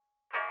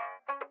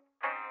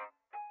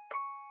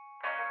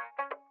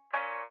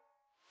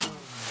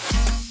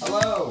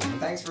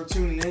Thanks for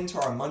tuning in to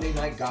our Monday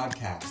Night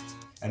Godcast,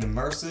 an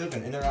immersive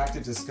and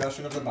interactive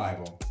discussion of the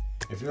Bible.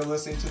 If you're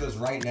listening to this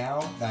right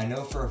now, then I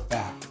know for a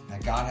fact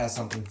that God has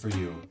something for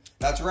you.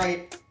 That's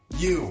right,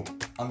 you!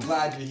 I'm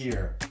glad you're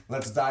here.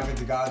 Let's dive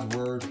into God's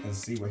Word and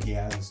see what He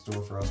has in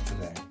store for us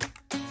today.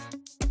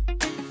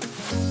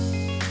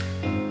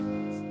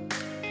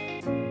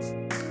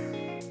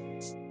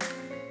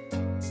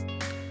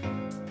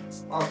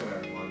 Welcome,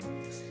 everyone.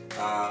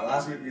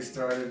 Last week we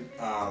started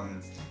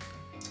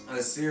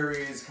a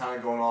series kind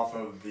of going off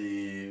of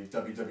the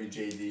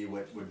WDJD,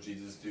 What Would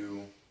Jesus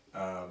Do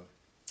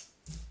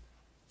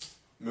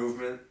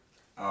movement.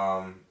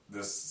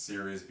 This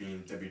series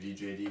being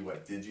WDJD,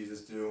 What Did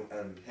Jesus Do?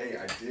 And hey,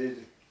 I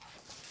did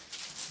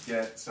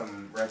get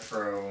some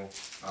retro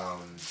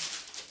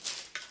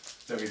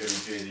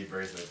WDJD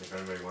bracelets if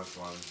anybody wants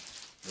one.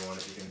 If you want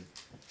it,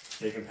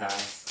 you can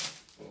pass.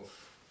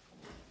 Oof.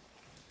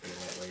 Pretty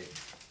lightweight.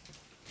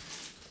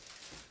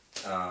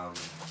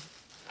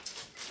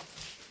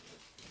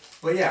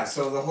 But yeah,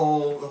 so the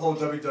whole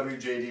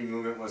WWJD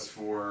movement was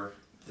for,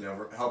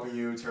 helping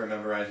you to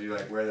remember as you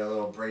wear that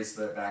little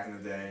bracelet back in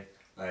the day,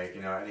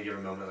 any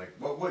given moment,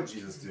 what would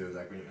Jesus do,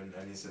 when you're in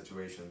any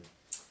situation.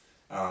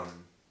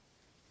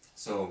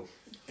 So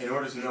in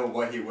order to know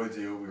what He would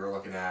do, we were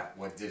looking at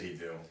what did He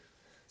do.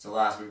 So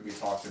last week we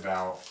talked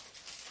about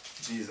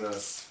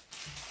Jesus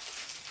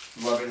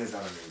loving His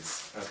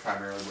enemies. That's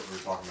primarily what we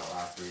were talking about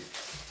last week.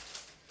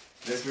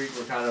 This week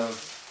we're kind of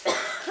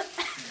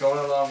going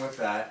along with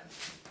that.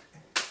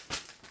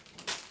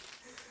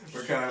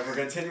 We're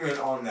continuing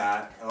on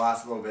that, the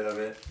last little bit of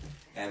it,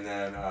 and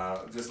then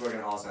just looking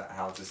also at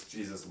how just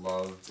Jesus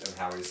loved and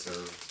how He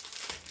served.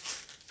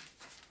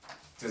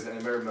 Does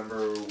anybody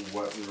remember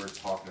what we were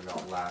talking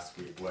about last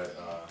week? What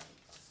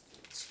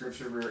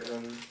scripture we were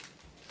in?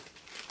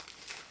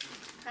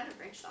 Kind of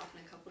branched off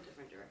in a couple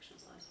different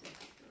directions last week.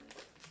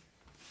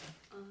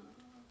 I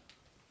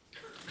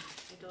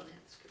don't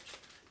have the scripture.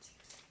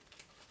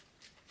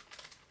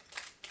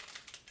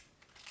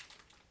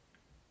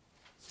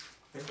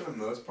 I think for the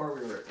most part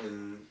we were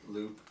in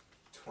Luke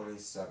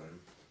 27.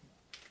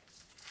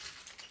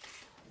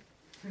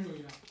 Yeah.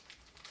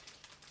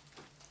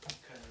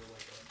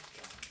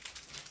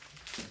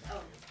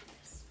 Oh,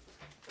 yes.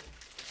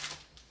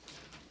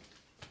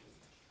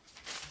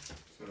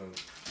 So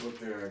look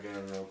there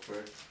again real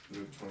quick.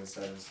 Luke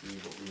 27, see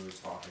what we were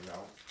talking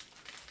about.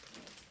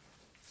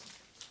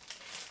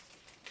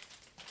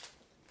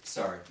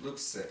 Sorry, Luke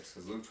 6,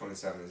 because Luke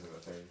 27 isn't a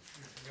thing.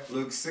 Yep.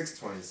 Luke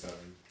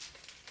 6:27.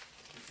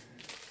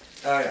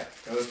 Oh yeah,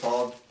 it was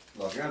called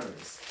Love Your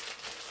Enemies.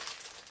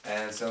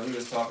 And so he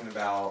was talking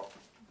about,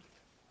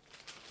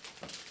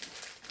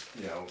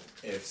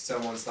 if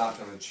someone slapped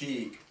on the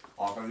cheek,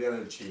 offer the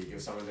other cheek.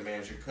 If someone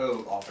demands your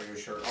coat, offer your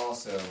shirt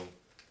also.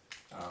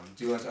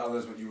 Do unto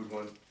others what you would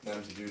want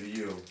them to do to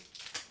you.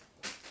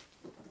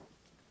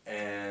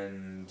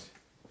 And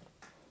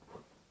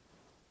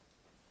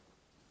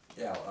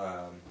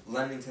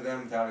lending to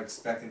them without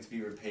expecting to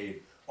be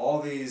repaid. All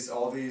these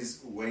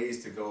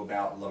ways to go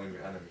about loving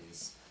your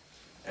enemies.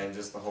 And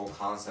just the whole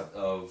concept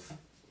of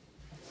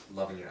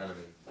loving your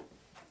enemy.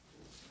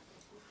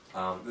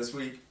 This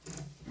week,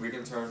 we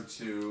can turn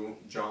to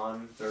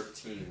John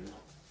 13.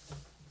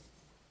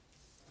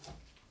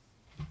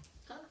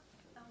 Oh,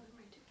 that was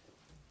right too.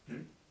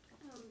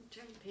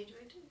 Turn the page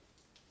right too.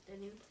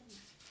 Didn't even play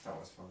that. That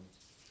was fun.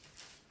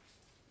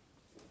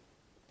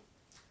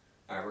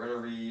 Alright, we're going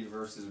to read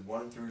verses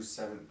 1 through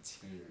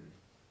 17.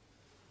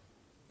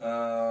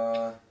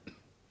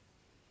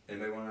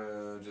 Anybody want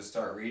to just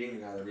start reading? You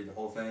can either read the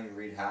whole thing,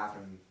 read half,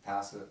 and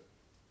pass it.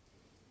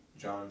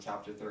 John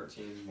chapter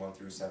 13, 1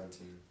 through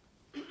 17.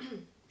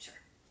 Sure.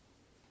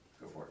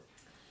 Go for it.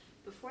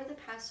 Before the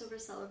Passover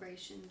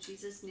celebration,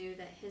 Jesus knew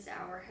that His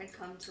hour had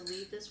come to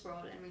leave this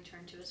world and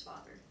return to His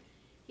Father.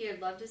 He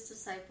had loved His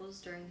disciples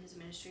during His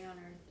ministry on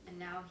earth, and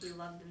now He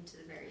loved them to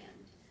the very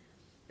end.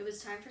 It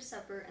was time for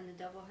supper, and the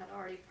devil had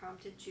already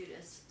prompted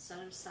Judas,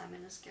 son of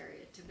Simon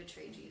Iscariot, to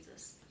betray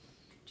Jesus.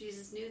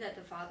 Jesus knew that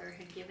the Father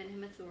had given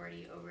Him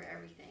authority over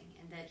everything,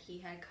 and that He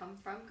had come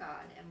from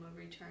God and would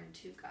return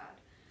to God.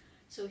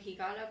 So He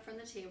got up from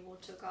the table,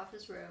 took off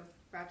His robe,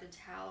 wrapped a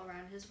towel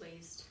around His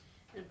waist,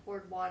 and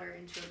poured water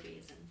into a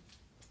basin.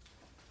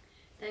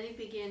 Then He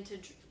began to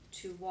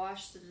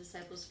wash the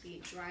disciples'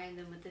 feet, drying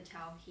them with the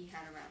towel He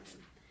had around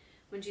Him.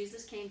 When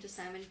Jesus came to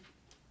Simon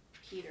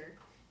Peter,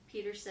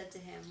 Peter said to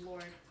Him,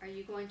 "Lord, are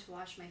you going to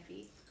wash my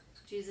feet?"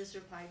 Jesus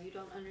replied, "You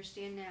don't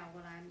understand now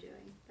what I am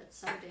doing, but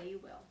someday you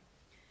will."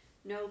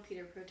 "No,"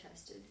 Peter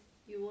protested.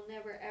 "You will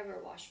never ever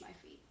wash my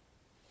feet."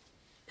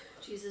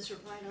 Jesus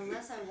replied,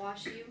 "Unless I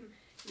wash you,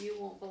 you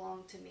won't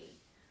belong to me."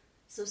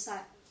 So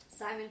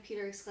Simon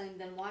Peter exclaimed,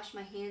 "Then wash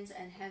my hands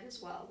and head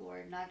as well,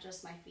 Lord, not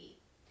just my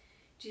feet."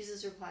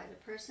 Jesus replied, "A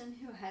person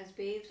who has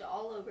bathed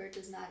all over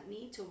does not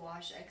need to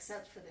wash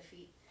except for the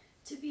feet,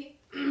 to be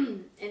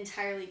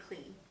entirely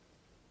clean.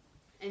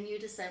 And you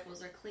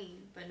disciples are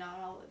clean, but not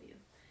all of you."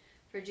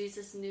 For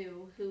Jesus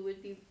knew who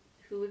would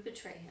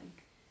betray Him.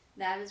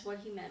 That is what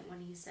He meant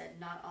when He said,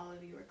 "Not all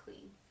of you are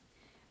clean."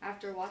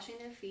 After washing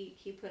their feet,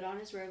 he put on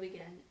his robe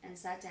again and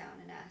sat down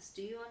and asked,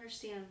 "Do you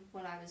understand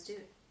what I was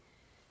doing?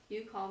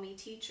 You call me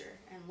teacher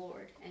and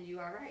Lord, and you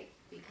are right,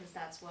 because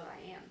that's what I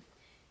am.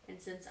 And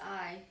since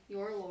I,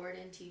 your Lord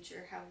and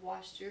teacher, have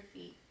washed your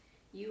feet,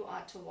 you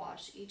ought to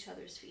wash each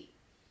other's feet.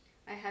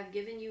 I have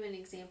given you an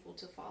example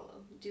to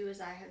follow. Do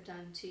as I have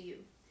done to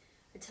you.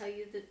 I tell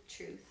you the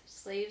truth,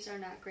 slaves are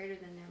not greater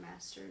than their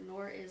master,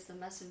 nor is the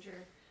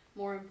messenger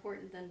more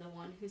important than the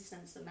one who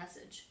sends the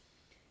message.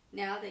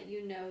 Now that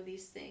you know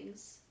these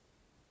things,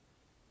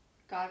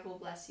 God will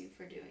bless you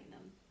for doing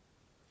them."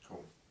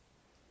 Cool.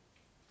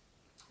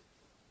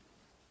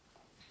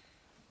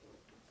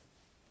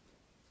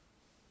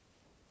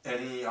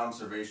 Any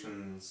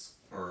observations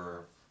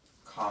or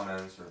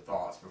comments or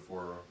thoughts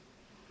before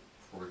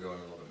we go in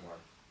a little bit more?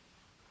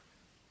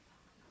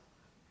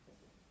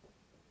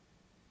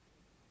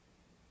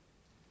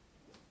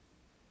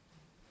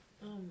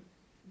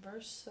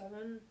 Verse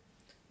 7,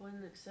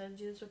 when it said,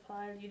 Jesus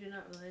replied, "You do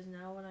not realize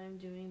now what I am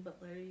doing,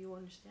 but later you will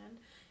understand."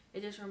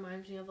 It just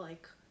reminds me of,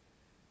 like,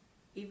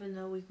 even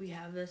though we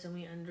have this and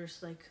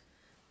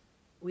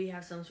we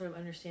have some sort of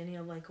understanding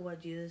of, like,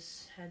 what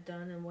Jesus had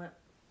done and what,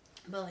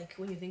 but, like,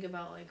 when you think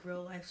about, like,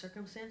 real life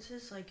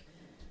circumstances, like,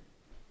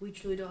 we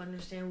truly don't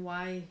understand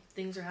why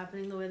things are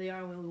happening the way they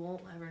are, and we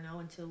won't ever know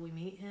until we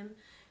meet him.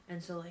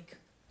 And so, like,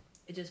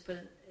 it just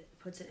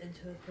puts it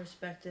into a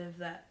perspective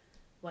that,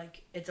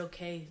 like, it's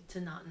okay to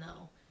not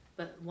know,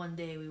 but one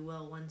day we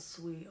will, once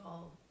we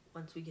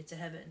get to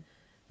heaven.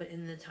 But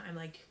in the time,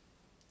 like,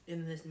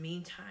 in this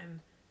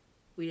meantime,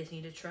 we just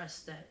need to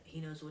trust that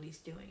he knows what he's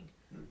doing,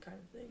 kind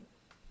of thing.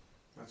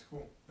 That's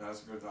cool.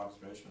 That's a good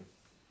observation.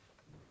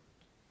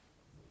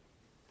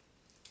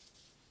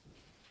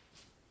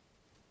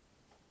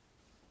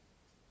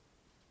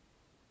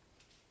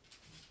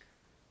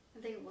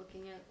 I think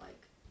looking at,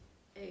 like,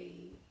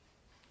 a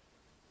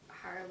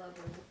higher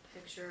level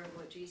picture of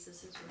what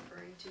Jesus is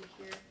referring to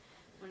here,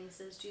 when he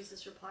says,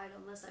 Jesus replied,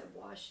 "Unless I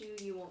wash you,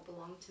 you won't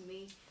belong to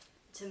me."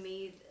 To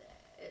me,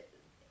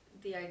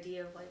 the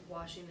idea of, like,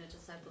 washing the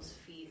disciples'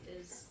 feet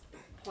is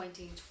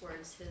pointing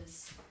towards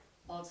his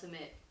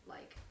ultimate,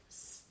 like,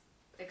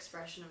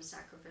 expression of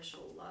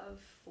sacrificial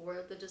love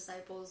for the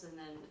disciples, and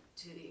then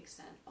to the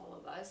extent all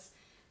of us,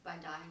 by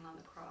dying on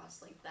the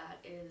cross. Like, that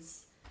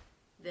is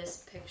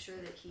this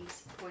picture that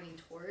he's pointing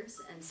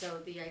towards. And so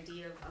the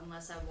idea of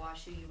 "unless I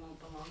wash you, you won't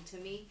belong to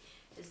me"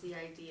 is the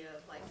idea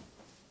of, like,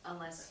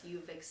 unless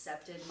you've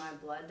accepted my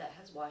blood that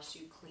has washed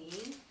you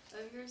clean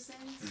of your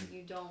sins,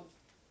 you don't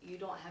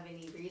have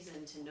any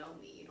reason to know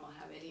me. You don't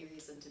have any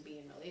reason to be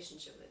in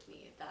relationship with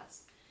me if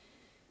that's,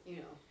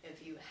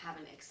 if you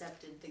haven't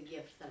accepted the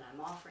gift that I'm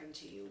offering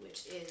to you,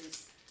 which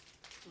is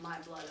my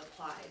blood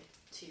applied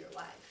to your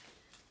life.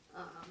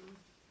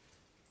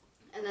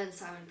 And then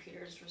Simon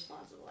Peter's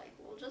response was like,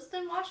 "Well, just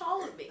then wash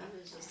all of me." It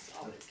was just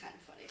always kind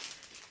of funny.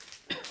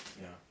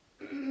 Yeah.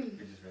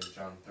 We just read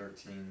John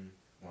 13,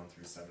 1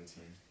 through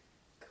 17.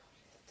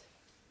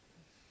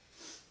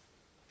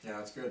 Yeah,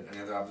 that's good.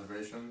 Any other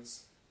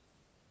observations?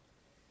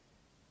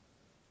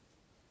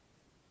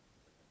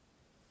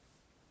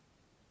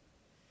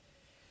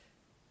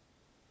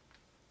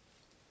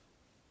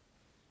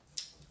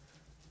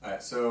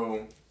 Alright,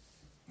 so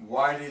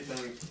why do you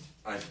think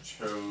I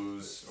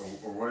chose,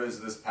 or what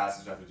does this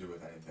passage have to do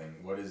with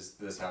anything? What does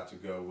this have to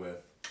go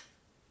with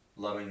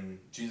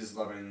Jesus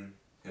loving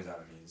his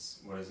enemies?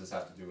 What does this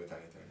have to do with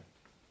anything?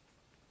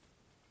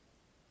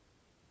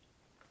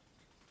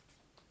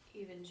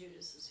 Even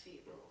Judas's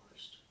feet were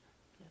washed.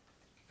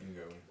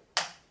 Bingo.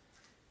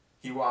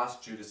 He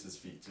washed Judas's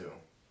feet too.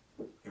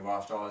 He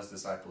washed all his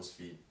disciples'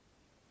 feet,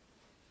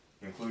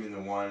 including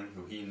the one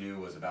who he knew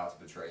was about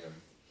to betray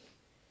him.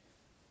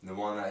 The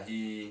one that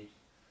he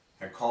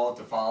had called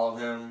to follow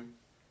him,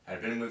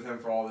 had been with him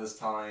for all this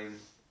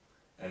time,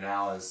 and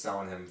now is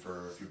selling him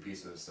for a few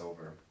pieces of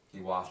silver.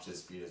 He washed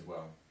his feet as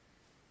well.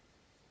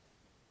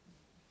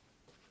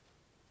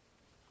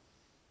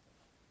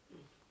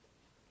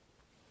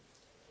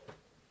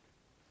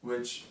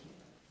 Which,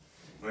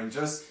 I mean,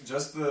 just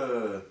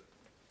the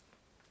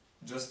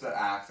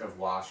act of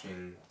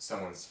washing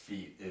someone's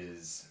feet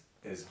is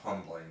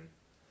humbling,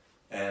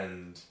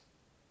 and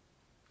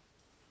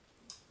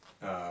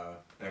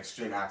an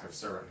extreme act of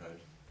servanthood.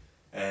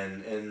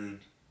 And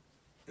in,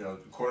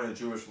 according to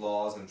Jewish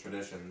laws and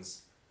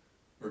traditions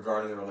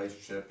regarding the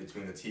relationship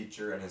between the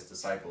teacher and his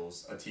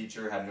disciples, a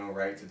teacher had no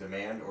right to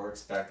demand or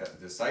expect that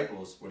the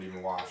disciples would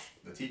even wash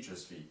the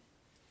teacher's feet.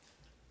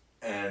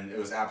 And it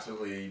was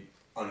absolutely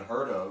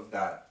unheard of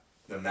that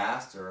the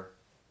master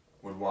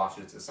would wash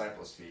his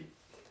disciples' feet.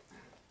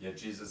 Yet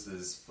Jesus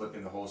is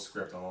flipping the whole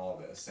script on all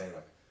of this, saying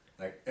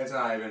like it's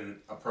not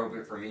even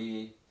appropriate for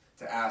me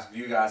to ask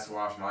you guys to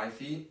wash my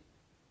feet,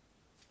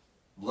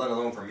 let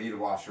alone for me to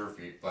wash your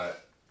feet,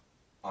 but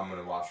I'm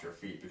going to wash your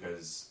feet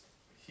because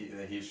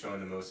he's showing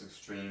the most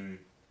extreme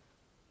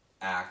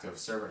act of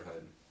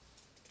servanthood.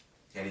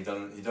 And he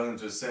doesn't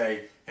just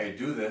say, "Hey,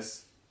 do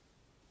this."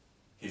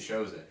 He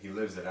shows it. He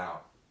lives it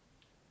out.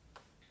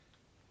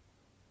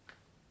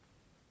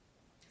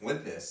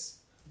 With this,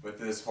 with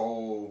this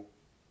whole,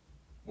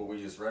 what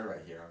we just read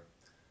right here,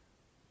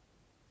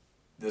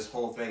 this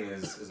whole thing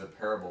is a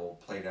parable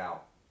played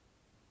out.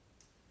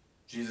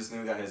 Jesus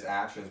knew that his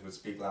actions would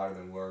speak louder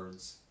than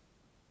words.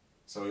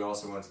 So he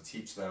also wanted to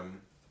teach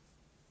them,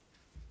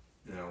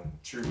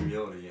 true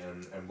humility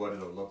and what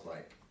it'll look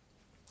like.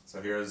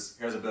 So here's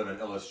a bit of an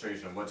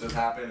illustration of what just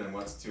happened and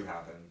what's to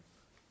happen.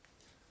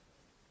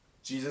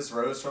 Jesus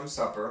rose from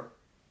supper,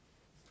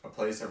 a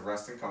place of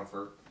rest and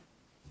comfort,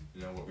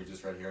 what we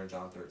just read here in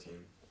John 13.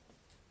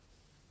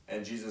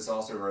 And Jesus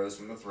also rose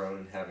from the throne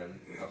in heaven,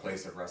 a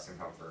place of rest and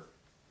comfort.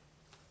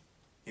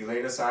 He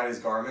laid aside his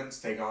garments,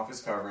 taking off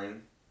his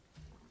covering,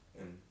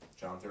 in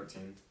John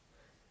 13.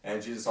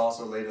 And Jesus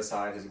also laid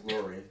aside his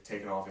glory,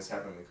 taking off his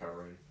heavenly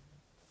covering.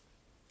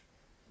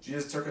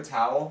 Jesus took a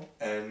towel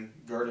and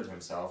girded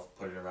himself,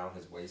 putting it around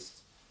his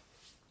waist,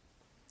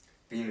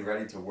 being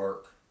ready to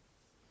work.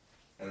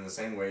 And in the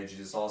same way,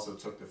 Jesus also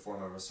took the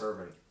form of a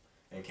servant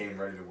and came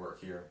ready to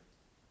work here.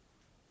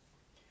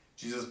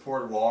 Jesus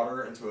poured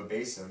water into a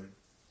basin,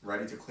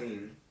 ready to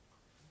clean,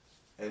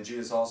 and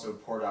Jesus also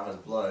poured out his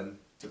blood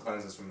to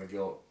cleanse us from the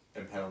guilt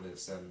and penalty of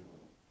sin.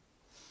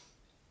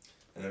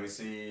 And then we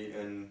see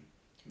in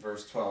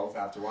verse 12,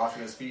 after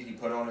washing his feet, he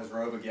put on his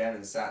robe again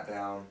and sat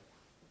down.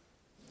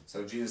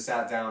 So Jesus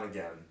sat down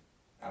again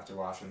after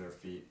washing their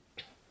feet,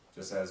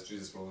 just as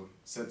Jesus will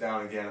sit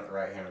down again at the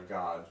right hand of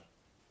God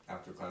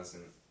after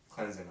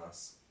cleansing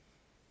us.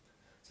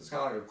 So it's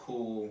kind of like a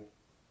cool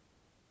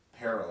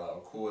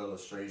parallel, cool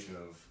illustration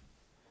of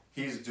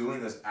he's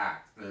doing this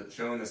act,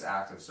 showing this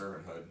act of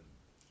servanthood.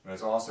 And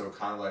it's also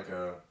kind of like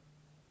a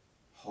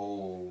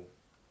little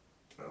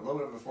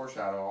bit of a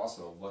foreshadow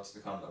also of what's to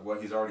come, like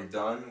what he's already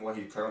done, what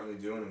he's currently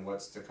doing, and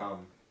what's to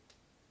come.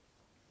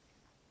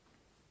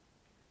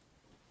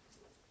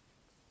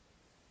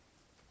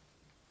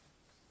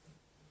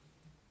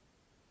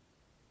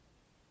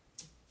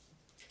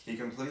 He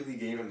completely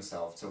gave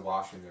himself to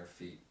washing their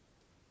feet.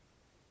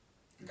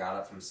 He got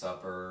up from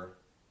supper,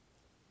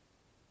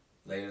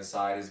 laid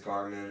aside his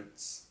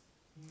garments,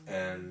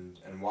 and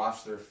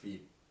washed their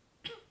feet.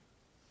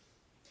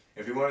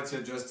 If he wanted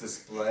to just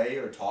display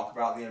or talk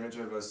about the image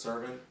of a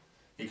servant,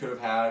 he could have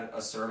had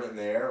a servant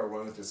there or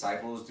one of the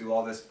disciples do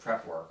all this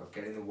prep work of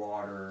getting the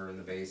water in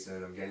the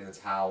basin, of getting the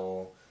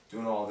towel,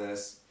 doing all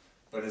this.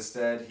 But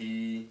instead,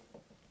 he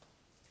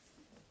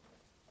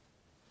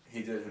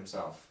did it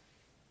himself.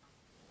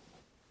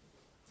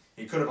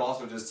 He could have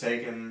also just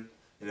taken,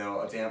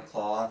 a damp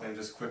cloth and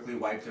just quickly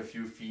wiped a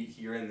few feet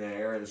here and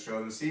there and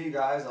showed them, see you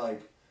guys,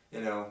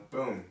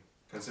 boom,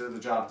 consider the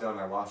job done,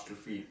 I washed your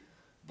feet.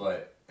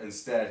 But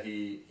instead,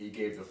 he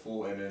gave the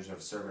full image of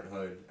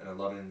servanthood and a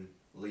loving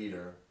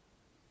leader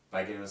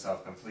by getting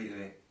himself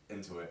completely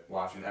into it,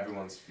 washing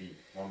everyone's feet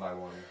one by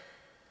one.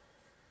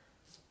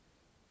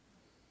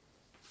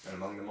 And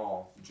among them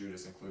all,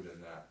 Judas included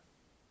in that.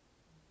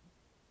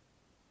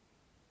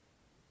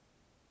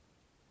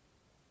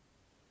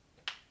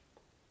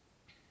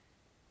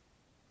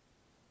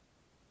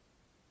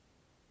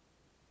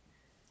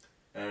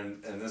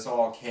 And this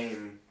all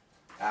came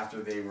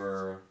after they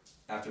were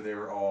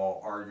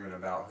all arguing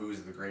about who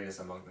is the greatest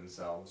among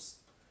themselves,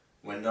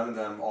 when none of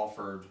them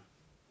offered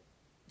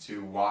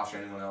to wash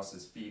anyone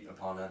else's feet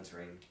upon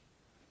entering.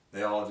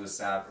 They all just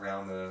sat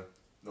around the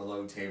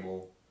low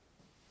table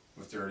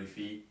with dirty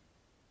feet,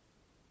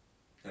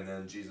 and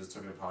then Jesus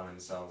took it upon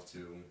himself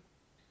to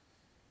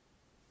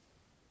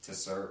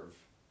serve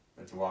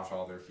and to wash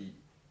all their feet.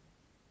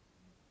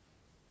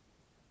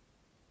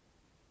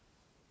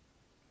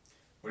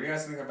 What do you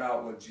guys think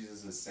about what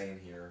Jesus is saying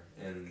here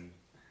in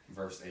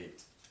verse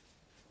 8?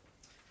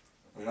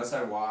 Unless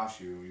I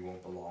wash you, you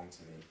won't belong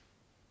to me.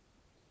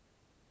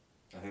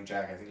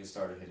 Jack, you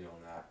started hitting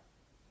on that.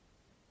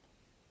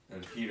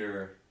 And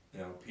Peter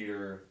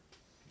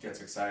gets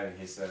excited.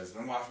 He says,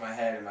 "Then wash my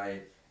head and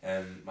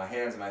my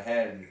hands and my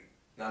head, and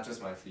not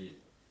just my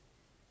feet."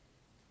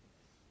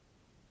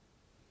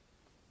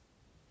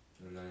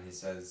 And then he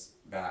says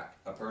back,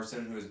 "A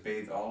person who is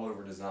bathed all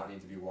over does not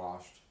need to be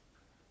washed,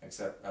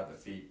 except at the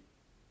feet,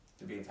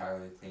 to be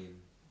entirely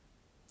clean.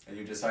 And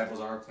you disciples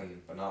are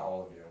clean, but not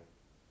all of you."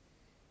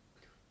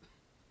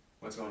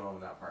 What's going on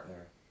with that part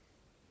there?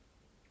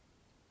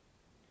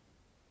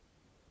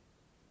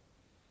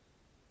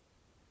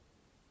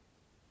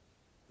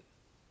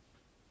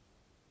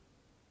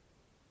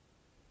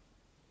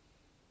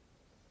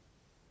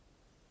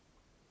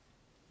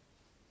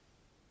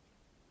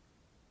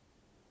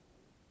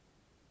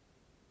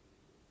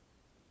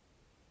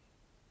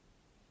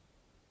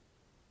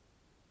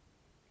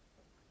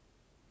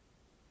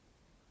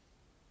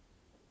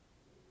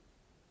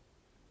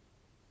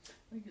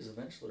 I think he's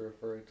eventually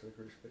referring to the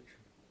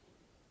crucifixion,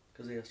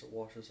 because he has to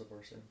wash us of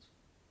our sins.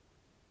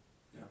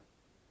 Yeah.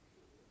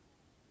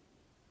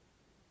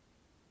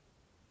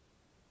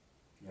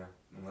 Yeah.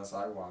 Unless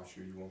I wash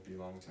you, you won't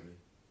belong to me.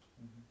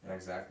 Mm-hmm. And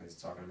exactly, he's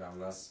talking about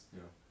unless,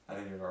 I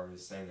think you're already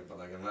saying it, but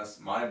unless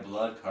my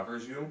blood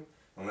covers you,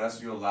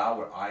 unless you allow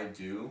what I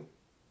do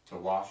to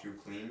wash you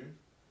clean,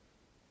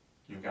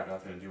 you've got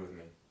nothing to do with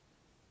me.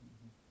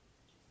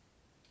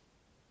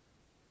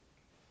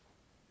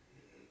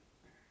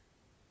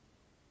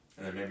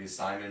 And then maybe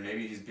Simon,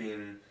 maybe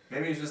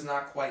he's just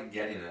not quite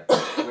getting it,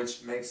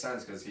 which makes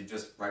sense because he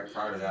just, right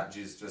prior to that,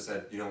 Jesus just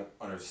said, you don't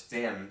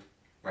understand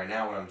right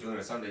now what I'm doing,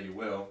 but someday you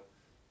will.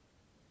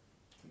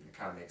 It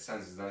kind of makes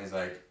sense, because then he's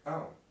like,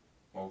 oh,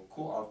 well,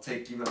 cool, I'll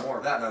take even more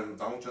of that, then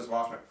don't just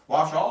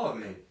wash all of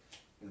me.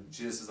 And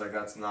Jesus is like,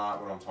 that's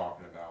not what I'm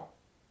talking about.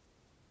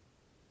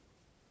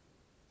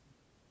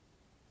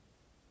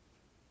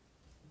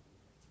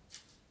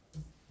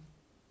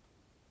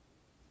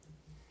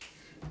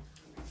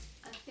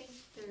 I think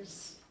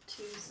there's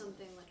too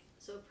something like,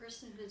 so a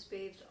person who's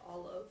bathed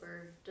all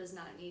over does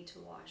not need to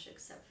wash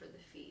except for the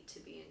feet to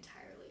be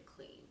entirely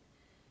clean.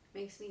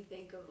 Makes me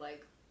think of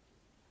like,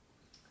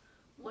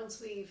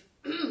 once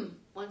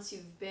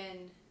you've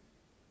been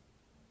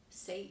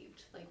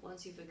saved, like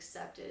once you've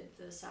accepted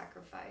the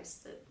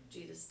sacrifice that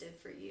Jesus did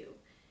for you,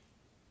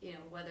 you know,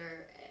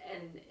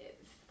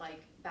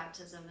 like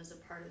baptism is a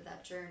part of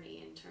that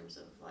journey in terms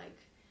of like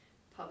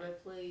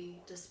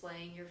publicly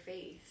displaying your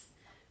faith,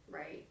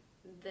 right?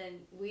 Then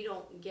we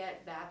don't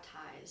get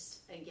baptized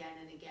again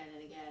and again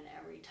and again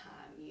every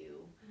time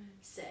you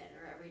sin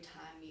or every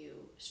time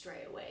you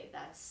stray away.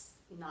 That's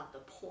not the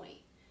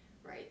point,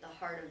 right? The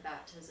heart of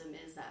baptism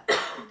is that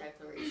public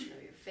declaration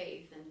of your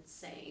faith and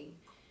saying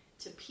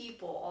to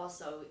people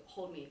also,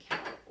 hold me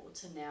accountable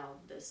to now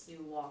this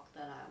new walk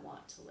that I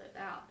want to live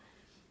out.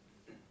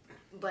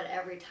 But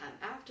every time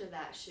after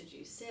that, should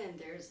you sin,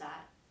 there's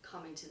that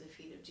coming to the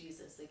feet of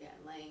Jesus again,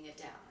 laying it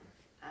down,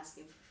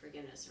 asking for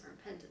forgiveness and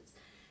repentance.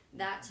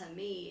 That to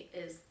me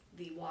is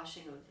the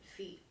washing of the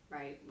feet,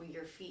 right? When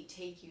your feet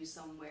take you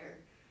somewhere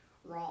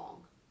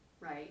wrong,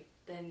 right?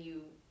 Then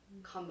you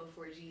come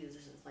before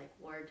Jesus and it's like,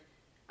 Lord,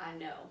 I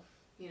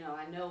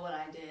know what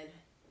I did,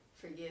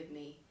 forgive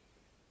me.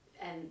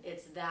 And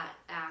it's that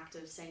act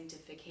of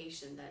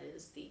sanctification that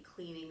is the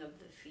cleaning of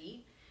the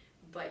feet,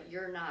 but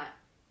you're not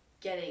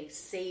getting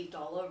saved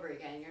all over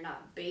again. You're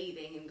not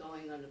bathing and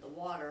going under the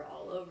water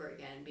all over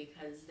again,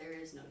 because there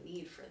is no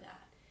need for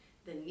that.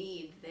 The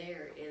need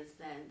there is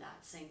then that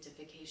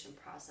sanctification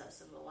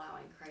process of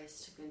allowing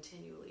Christ to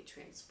continually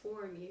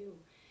transform you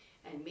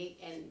and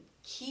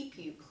keep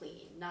you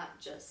clean, not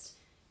just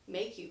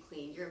make you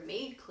clean. You're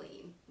made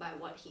clean by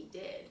what he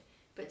did,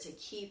 but to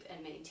keep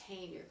and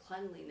maintain your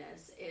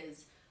cleanliness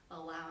is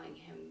allowing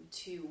him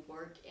to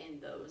work in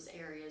those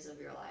areas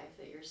of your life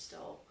that you're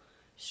still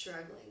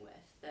struggling with,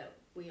 that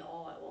we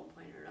all at one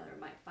point or another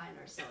might find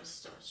ourselves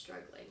still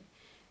struggling.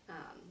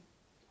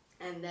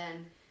 And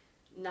then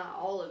not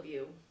all of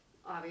you,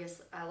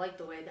 obviously, I like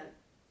the way that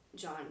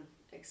John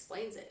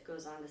explains it.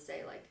 Goes on to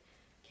say, like,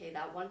 okay,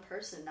 that one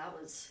person, that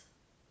was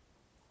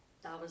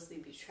the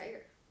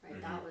betrayer, right?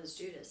 Mm-hmm. That was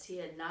Judas. He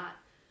had not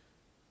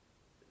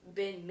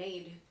been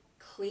made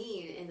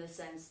clean in the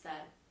sense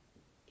that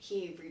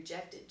he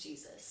rejected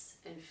Jesus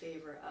in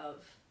favor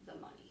of the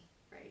money,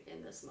 right,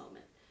 in this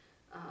moment.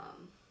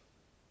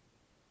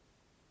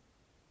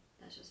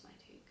 That's just my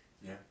take.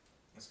 Yeah,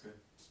 that's good.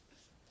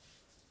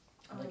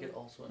 I think it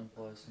also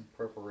implies some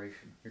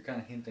preparation. You're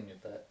kind of hinting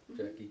at that,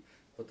 Jackie,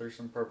 but there's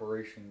some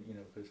preparation,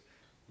 because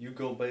you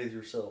go bathe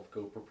yourself,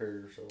 go prepare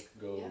yourself,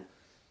 go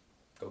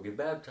get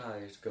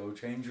baptized, go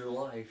change your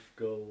life,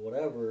 go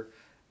whatever,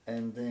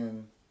 and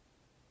then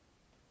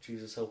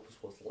Jesus help us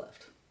what's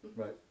left,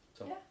 right?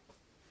 So.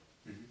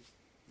 Yeah.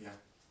 Mm-hmm. Yeah.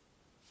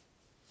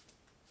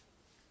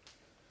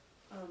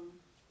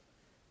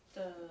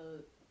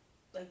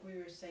 Like we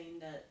were saying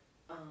that,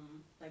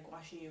 like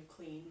washing you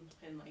clean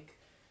and like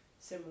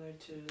similar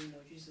to,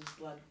 Jesus'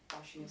 blood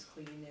washing us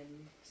clean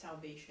and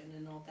salvation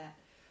and all that.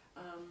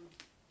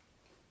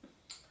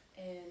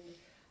 And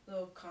a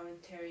little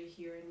commentary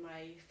here in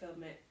my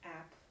Filament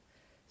app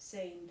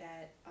saying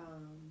that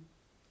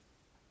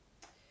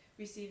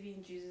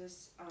receiving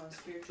Jesus'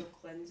 spiritual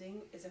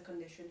cleansing is a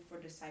condition for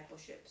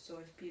discipleship. So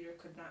if Peter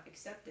could not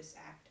accept this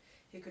act,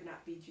 he could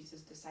not be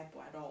Jesus'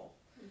 disciple at all.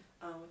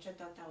 Which I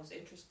thought that was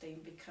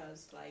interesting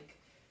because, like,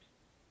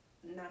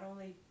 not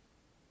only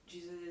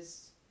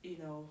Jesus,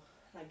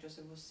 like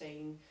Joseph was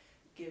saying,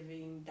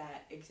 giving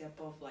that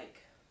example of,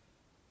 like,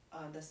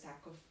 the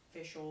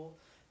sacrificial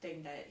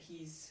thing that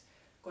he's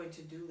going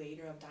to do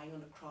later of dying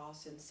on the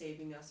cross and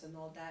saving us and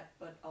all that,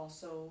 but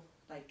also,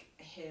 like,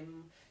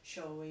 him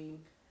showing,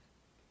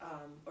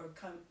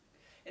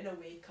 in a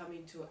way,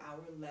 coming to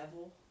our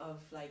level of,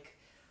 like,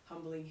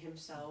 humbling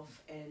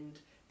himself and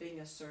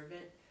being a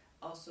servant,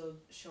 also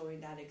showing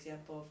that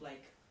example of,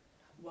 like,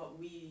 what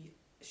we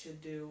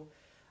should do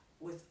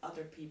with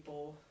other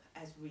people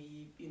as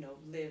we,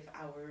 live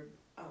our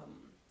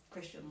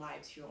Christian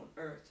lives here on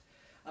earth,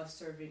 of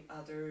serving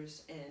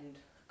others and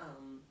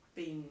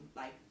being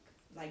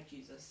like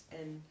Jesus.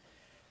 And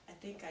I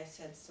think I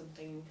said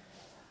something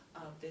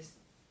this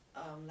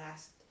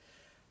last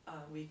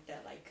week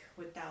that, like,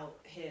 without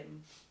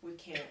him we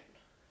can't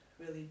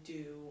really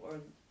do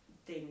or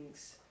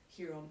things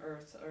here on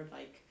earth, or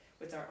like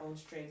with our own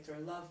strength, or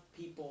love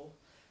people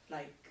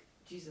like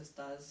Jesus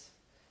does,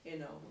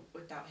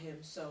 without him.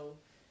 So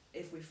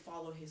if we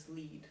follow his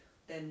lead,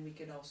 then we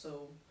can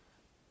also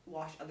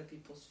wash other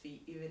people's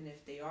feet, even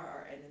if they are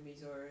our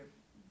enemies or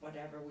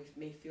whatever we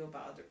may feel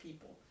about other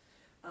people.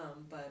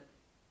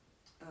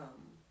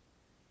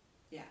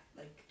 Yeah,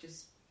 like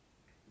just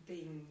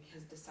being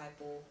his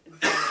disciple and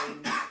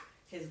following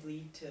his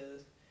lead to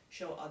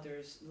show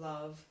others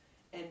love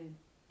and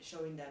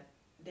showing that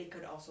they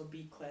could also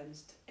be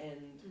cleansed and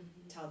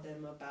tell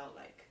them about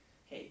like,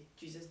 hey,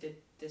 Jesus did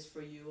this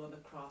for you on the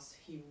cross.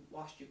 He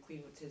washed you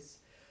clean with his,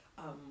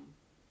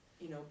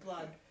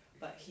 blood.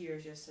 But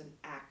here's just an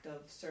act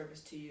of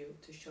service to you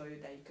to show you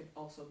that you could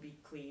also be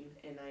clean.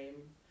 And I am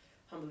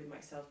humbling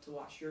myself to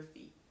wash your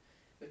feet,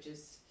 which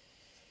is,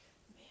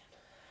 man,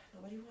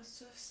 nobody wants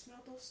to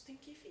smell those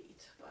stinky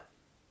feet. But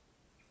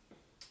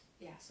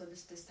yeah, so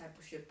this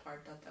discipleship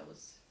part, thought that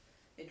was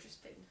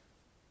interesting.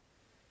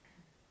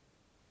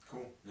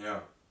 Cool. Yeah.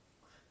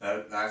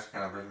 That actually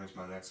kind of brings me to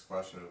my next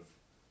question of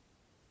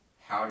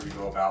how do we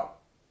go about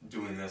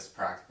doing this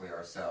practically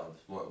ourselves?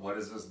 What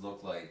does this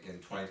look like in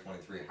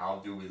 2023? How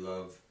do we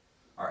love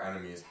our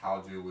enemies?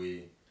 How do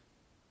we,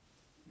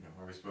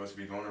 are we supposed to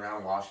be going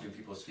around washing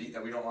people's feet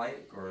that we don't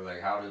like? Or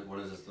like what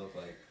does this look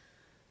like?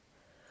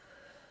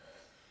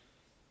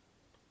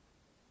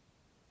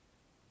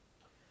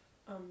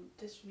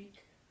 This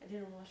week, I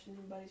didn't wash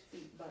anybody's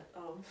feet, but,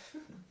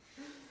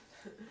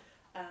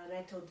 and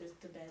I told this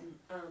to Ben,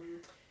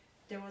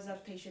 there was a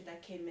patient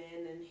that came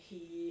in and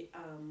he,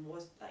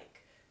 was like,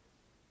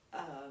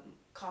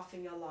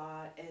 coughing a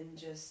lot and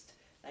just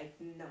like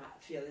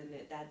not feeling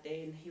it that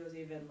day, and he was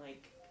even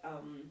like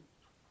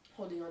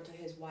holding on to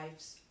his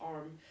wife's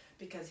arm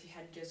because he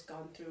had just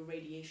gone through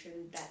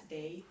radiation that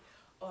day,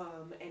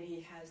 and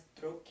he has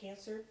throat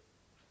cancer,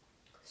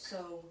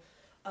 so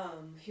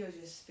he was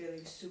just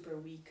feeling super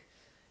weak,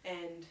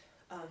 and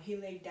he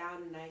laid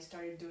down and I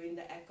started doing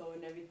the echo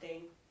and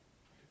everything,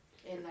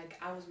 and like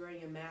I was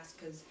wearing a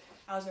mask because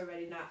I was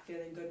already not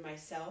feeling good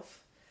myself.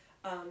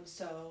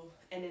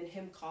 And then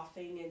him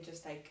coughing and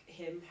just like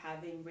him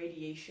having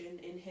radiation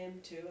in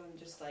him too, I'm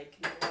just like,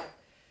 you know what,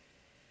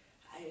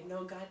 I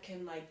know God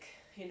can like,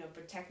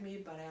 protect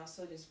me, but I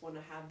also just want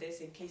to have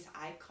this in case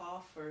I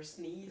cough or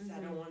sneeze. I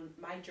don't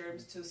want my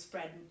germs to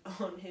spread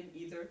on him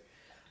either.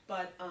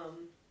 But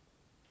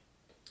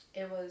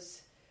it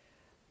was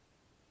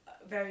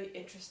very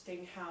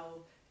interesting how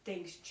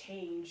things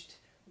changed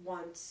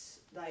once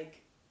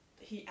like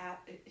he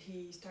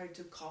started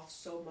to cough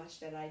so much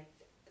that I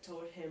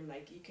told him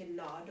like, you can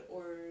nod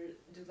or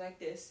do like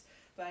this,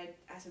 but I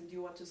asked him, do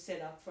you want to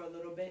sit up for a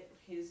little bit?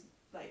 He's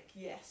like,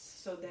 yes.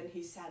 So then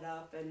he sat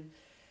up, and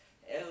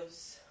it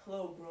was a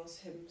little gross,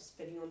 him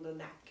spitting on the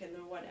napkin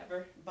or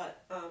whatever,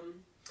 but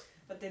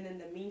then in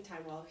the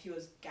meantime, while he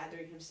was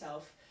gathering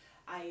himself,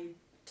 I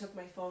took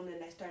my phone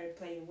and I started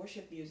playing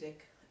worship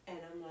music, and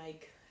I'm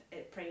like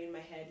praying in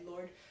my head,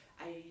 Lord,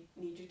 I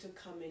need you to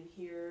come in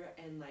here,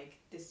 and like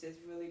this is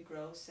really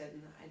gross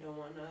and I don't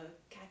want to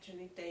catch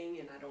anything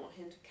and I don't want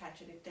him to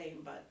catch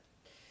anything, but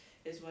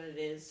it's what it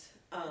is.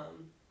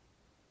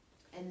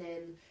 And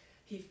then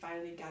he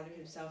finally gathered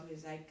himself and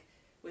he's like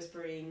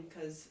whispering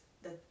because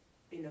the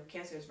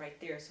cancer is right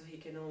there, so he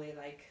can only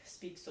like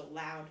speak so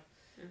loud.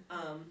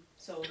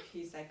 So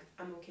he's like,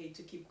 I'm okay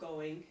to keep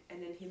going,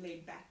 and then he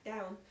laid back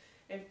down,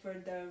 and for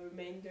the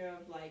remainder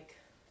of like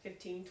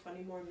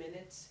 15-20 more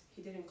minutes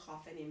he didn't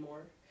cough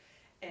anymore.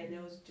 And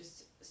it was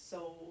just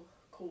so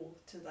cool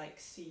to like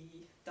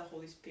see the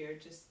Holy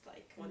Spirit just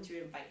like once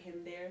you invite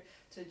him there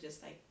to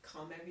just like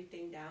calm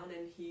everything down,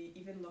 and he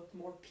even looked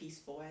more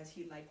peaceful as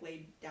he like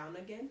laid down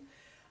again.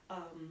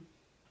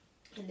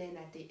 And then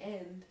at the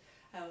end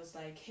I was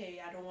like, hey,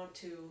 I don't want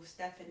to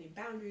step any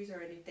boundaries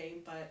or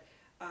anything, but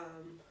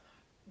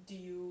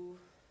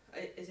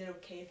is it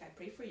okay if I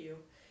pray for you?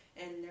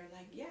 And they're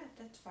like, yeah,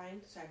 that's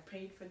fine. So I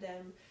prayed for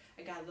them.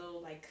 I got a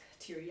little like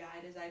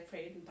teary-eyed as I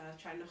prayed, but I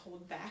was trying to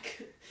hold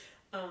back.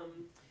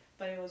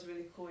 But it was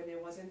really cool, and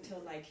it wasn't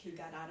until like he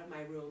got out of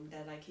my room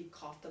that like he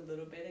coughed a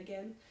little bit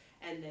again,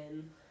 and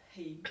then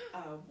he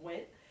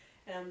went,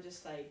 and I'm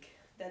just like,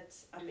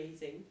 that's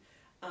amazing.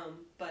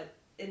 But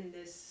in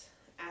this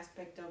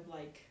aspect of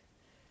like,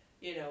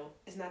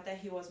 it's not that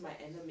he was my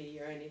enemy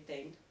or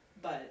anything,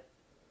 but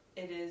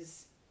it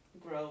is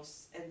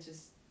gross and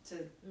just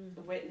to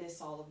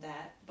witness all of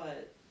that,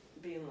 but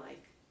being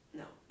like,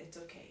 no, it's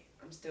okay.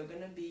 I'm still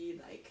gonna be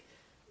like,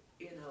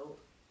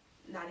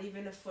 not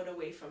even a foot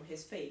away from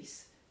his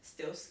face,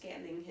 still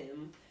scanning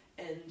him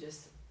and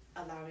just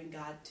allowing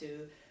God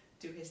to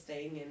do his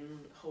thing and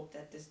hope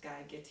that this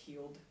guy gets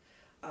healed.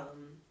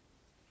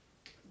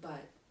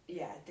 But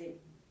yeah, I think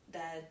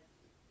that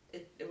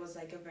it was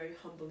like a very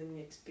humbling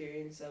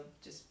experience of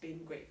just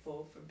being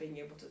grateful for being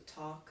able to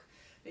talk,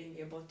 being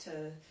able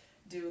to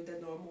do the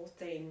normal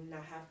thing,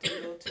 not have to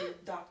go to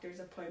doctor's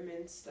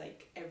appointments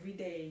like every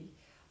day.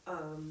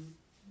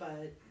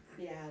 But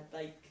yeah,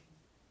 like,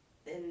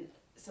 and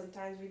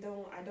sometimes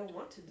I don't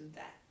want to do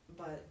that,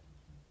 but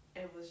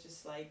it was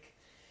just like,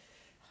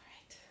 all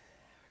right,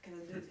 we're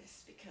gonna do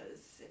this,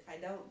 because if I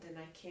don't, then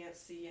I can't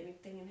see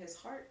anything in his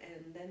heart,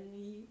 and then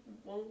he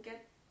won't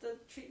get the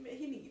treatment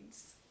he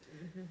needs.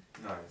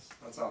 Nice.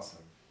 That's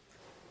awesome.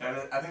 And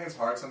I think it's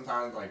hard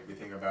sometimes, like we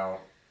think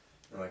about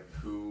like,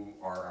 who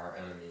are our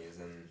enemies?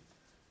 And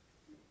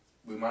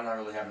we might not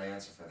really have an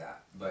answer for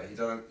that. But he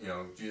doesn't,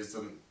 Jesus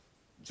doesn't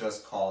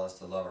just call us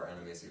to love our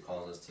enemies. He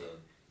calls us to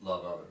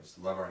love others,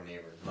 to love our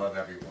neighbors, love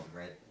everyone,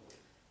 right?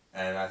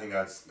 And I think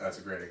that's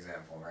a great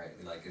example, right?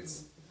 Like,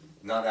 it's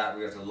not that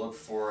we have to look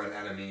for an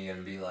enemy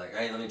and be like,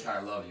 hey, let me try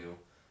to love you.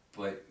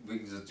 But we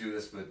can just do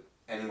this with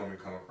anyone we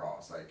come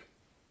across. Like,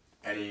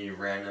 any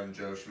random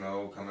Joe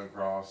Schmo come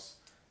across,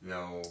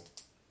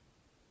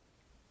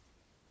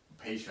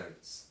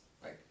 patients,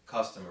 like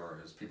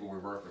customers, people we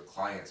work with,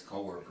 clients,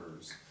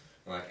 coworkers,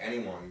 like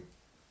anyone.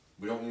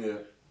 We don't need to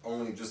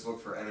only just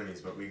look for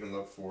enemies, but we can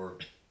look for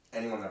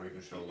anyone that we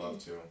can show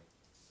love to.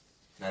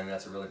 And I think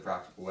that's a really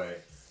practical way.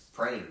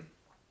 Praying.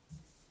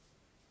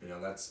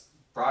 That's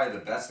probably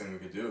the best thing we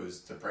could do,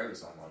 is to pray with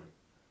someone.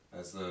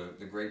 That's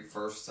the great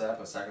first step,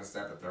 a second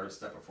step, a third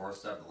step, a fourth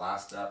step, the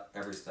last step,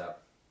 every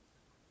step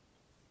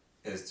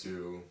is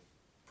to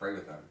pray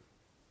with them.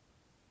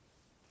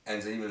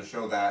 And to even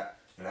show that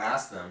and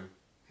ask them,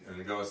 and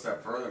to go a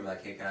step further and be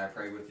like, hey, can I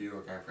pray with you,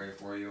 or can I pray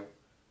for you?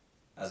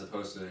 As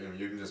opposed to,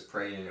 you can just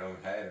pray in your own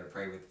head or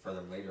pray for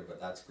them later, but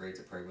that's great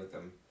to pray with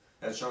them.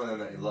 And showing them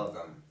that you love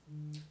them.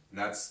 And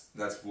that's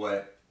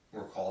what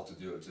we're called to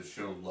do, to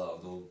show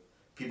love.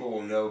 People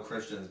will know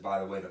Christians by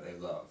the way that they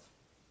love.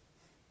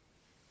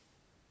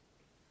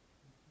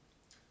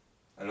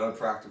 Another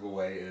practical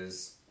way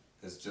is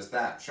just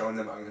that, showing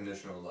them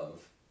unconditional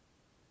love.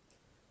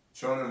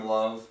 Showing them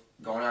love,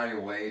 going out of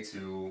your way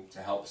to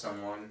help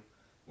someone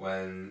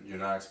when you're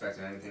not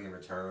expecting anything in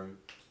return,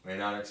 when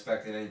you're not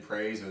expecting any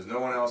praise. There's no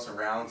one else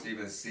around to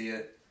even see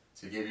it,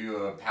 to give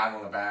you a pat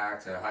on the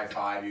back, to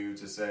high-five you,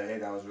 to say, hey,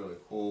 that was really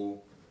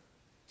cool.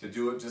 To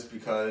do it just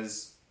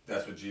because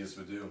that's what Jesus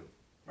would do,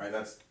 right?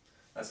 That's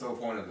the whole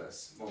point of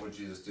this. What would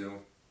Jesus do?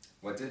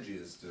 What did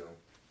Jesus do?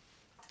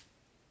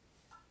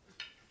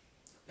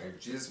 And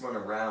Jesus went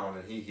around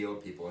and he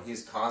healed people, and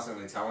he's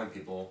constantly telling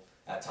people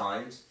at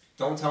times,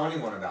 don't tell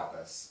anyone about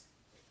this,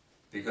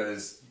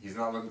 because he's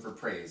not looking for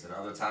praise. And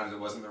other times it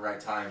wasn't the right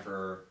time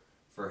for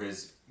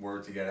his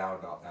word to get out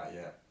about that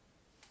yet.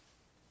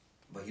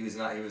 But he was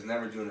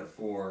never doing it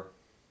for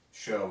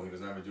show. He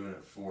was never doing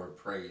it for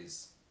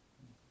praise.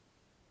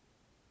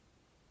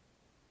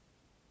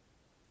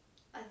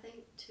 I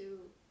think too,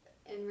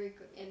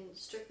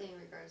 strictly in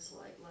regards to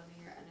like loving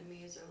your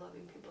enemies or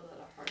loving people that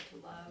are hard to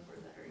love or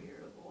that are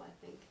irritable,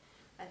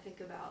 I think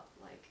about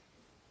like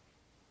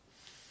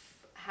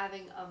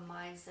having a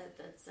mindset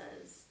that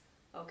says,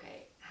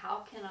 okay,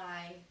 how can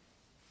I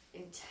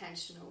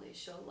intentionally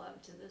show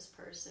love to this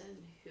person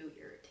who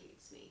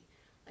irritates me?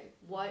 Like,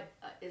 what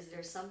is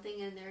there something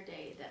in their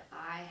day that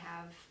I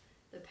have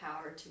the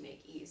power to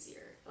make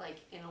easier? Like,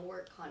 in a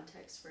work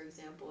context, for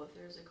example, if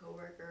there's a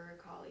coworker or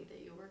a colleague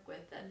that you work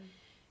with that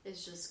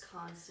is just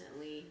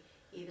constantly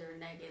either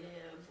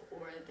negative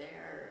or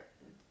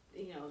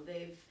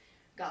they've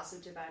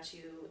gossiped about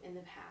you in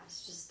the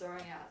past, just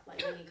throwing out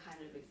like any kind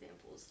of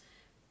examples,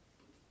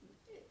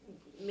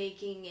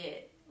 making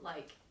it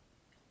like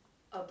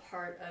a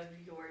part of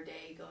your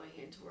day going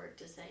into work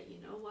to say,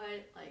 you know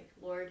what, like,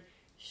 Lord,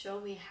 show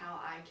me how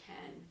I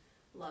can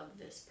love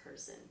this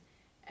person.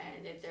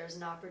 And if there's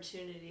an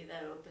opportunity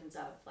that opens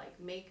up, like,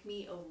 make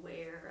me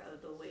aware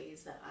of the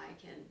ways that I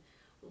can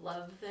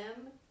love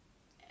them.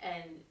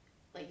 And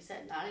like you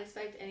said, not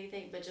expect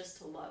anything, but just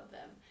to love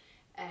them.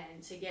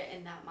 And to get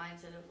in that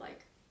mindset of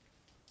like,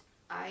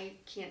 I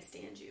can't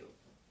stand you,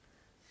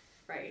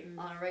 right?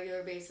 On a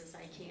regular basis,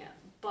 I can't.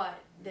 But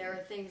there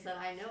are things that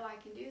I know I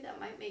can do that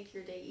might make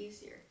your day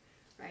easier,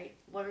 right?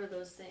 What are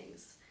those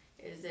things?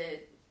 Is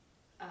it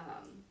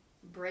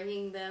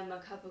bringing them a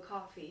cup of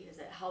coffee? Is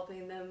it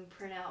helping them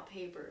print out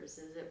papers?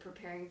 Is it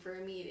preparing for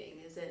a meeting?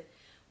 Is it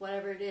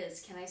whatever it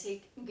is? Can I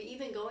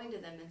even going to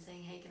them and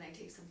saying, hey, can I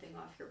take something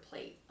off your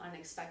plate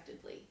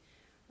unexpectedly,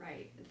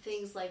 right?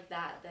 Things like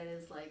that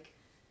is like,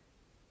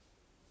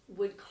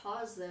 would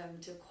cause them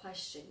to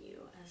question you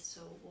as to,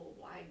 well,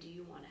 why do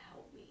you want to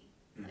help me?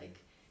 Mm-hmm. Like,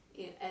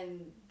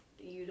 and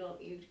you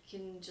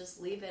can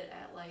just leave it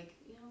at like,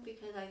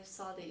 because I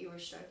saw that you were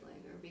struggling,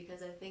 or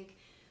because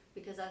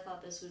I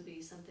thought this would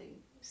be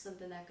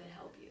something that could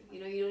help you.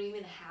 You don't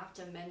even have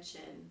to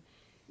mention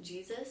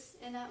Jesus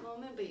in that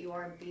moment, but you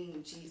are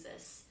being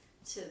Jesus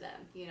to them,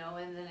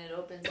 and then it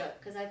opens up,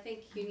 because I think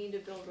you need to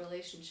build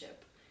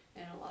relationship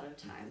in a lot of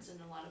times, in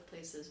a lot of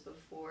places,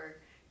 before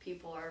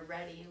people are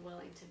ready and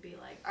willing to be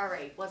like, all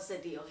right, what's the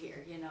deal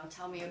here?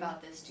 Tell me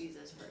about this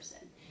Jesus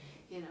person,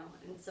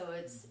 and so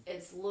it's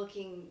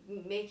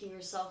making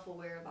yourself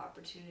aware of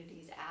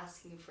opportunities,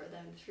 asking for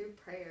them through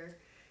prayer.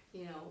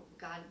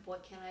 God,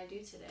 what can I do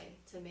today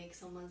to make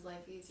someone's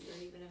life easier,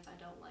 even if I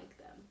don't like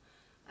them?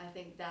 I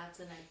think that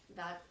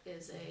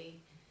is a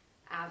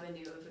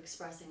avenue of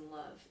expressing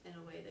love in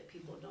a way that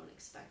people don't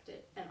expect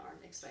it and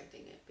aren't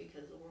expecting it,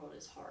 because the world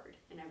is hard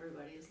and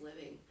everybody is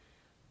living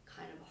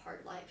kind of a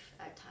hard life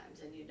at times,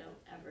 and you don't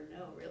ever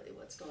know really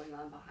what's going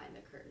on behind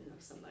the curtain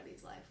of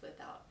somebody's life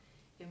without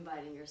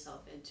inviting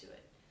yourself into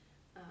it.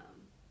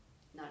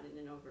 Not in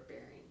an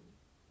overbearing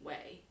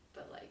way,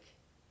 but like,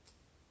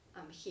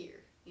 I'm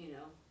here,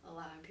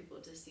 allowing people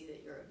to see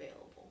that you're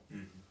available.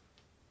 Mm-hmm.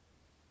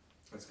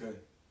 That's good.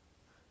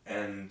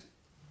 And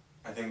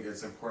I think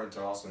it's important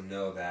to also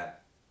know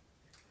that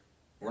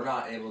we're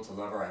not able to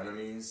love our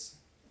enemies,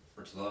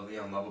 or to love the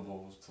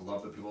unlovables, to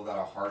love the people that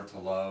are hard to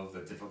love,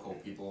 the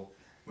difficult people.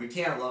 We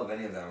can't love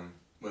any of them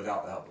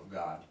without the help of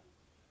God.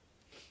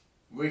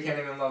 We can't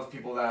even love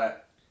people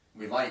that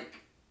we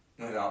like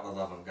without the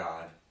love of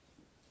God,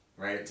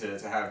 right? To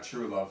have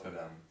true love for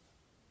them.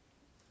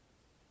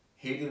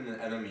 Hating an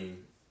enemy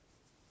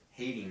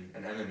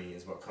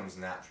is what comes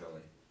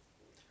naturally.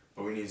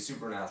 But we need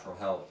supernatural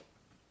help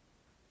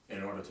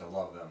in order to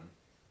love them.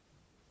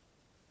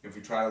 If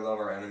we try to love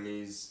our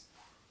enemies,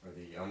 or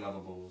the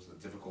unlovables, the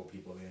difficult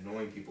people, the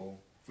annoying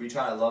people, if we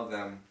try to love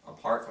them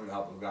apart from the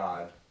help of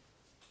God,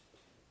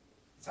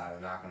 it's either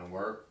not going to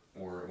work,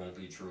 or it won't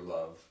be true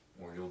love,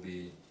 or you'll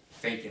be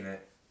faking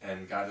it.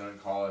 And God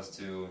doesn't call us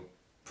to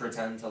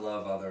pretend to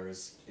love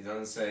others. He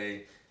doesn't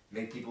say,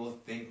 make people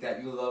think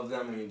that you love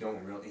them when you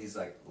don't really. He's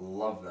like,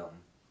 love them.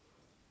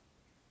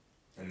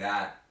 And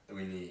that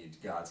we need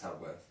God's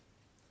help with.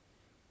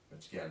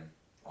 Which again,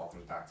 all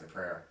comes back to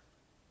prayer.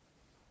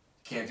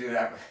 You can't do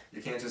that.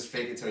 You can't just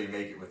fake it till you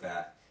make it with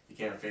that. You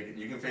can't fake it.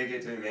 You can fake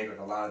it till you make it with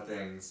a lot of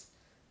things.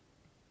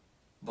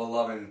 But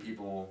loving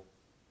people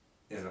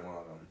isn't one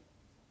of them.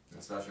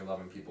 Especially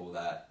loving people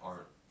that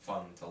aren't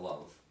fun to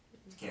love.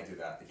 You can't do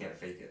that. You can't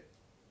fake it.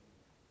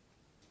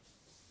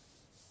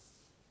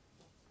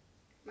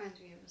 Reminds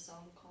me of a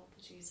song called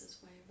 "The Jesus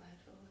Way" by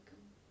Phil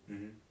Wickham.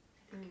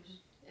 Mm-hmm.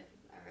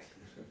 I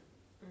recommend it.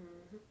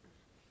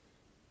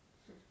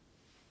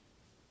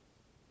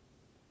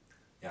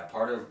 Yeah,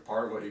 part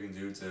of what you can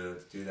do to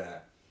do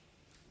that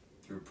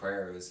through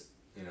prayer is,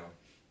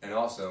 and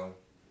also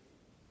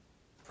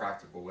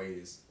practical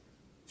ways,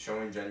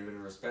 showing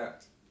genuine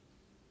respect.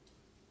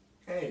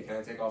 Hey, can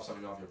I take off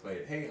something off your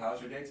plate? Hey, how's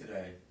your day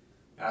today?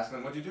 Ask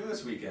them, what'd you do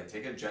this weekend?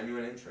 Take a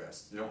genuine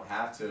interest. You don't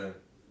have to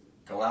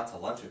go out to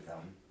lunch with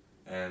them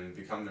and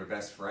become their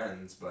best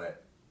friends,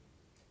 but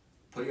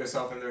put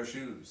yourself in their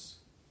shoes.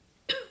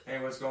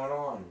 Hey, what's going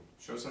on?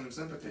 Show some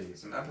sympathy,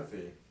 some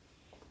empathy.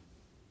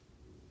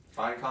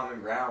 Find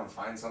common ground,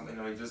 find something,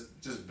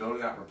 just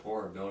building that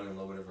rapport, building a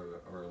little bit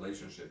of a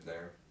relationship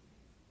there.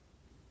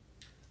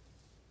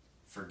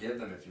 Forgive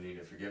them if you need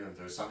to forgive them. If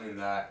there's something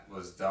that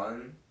was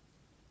done,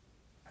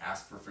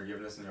 ask for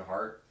forgiveness in your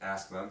heart,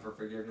 ask them for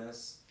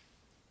forgiveness,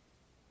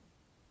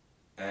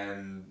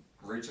 and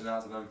reaching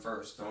out to them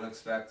first. Don't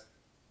expect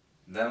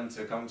them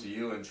to come to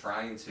you and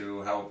trying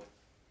to help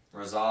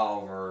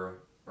resolve, or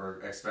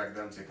expect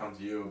them to come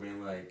to you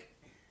being like,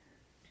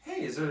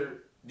 hey,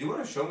 do you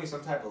want to show me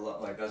some type of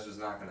love? Like, that's just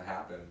not going to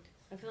happen.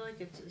 I feel like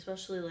it's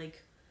especially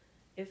like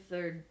if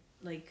they're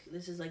like,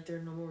 this is like their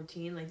normal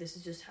routine, like this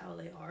is just how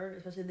they are,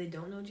 especially if they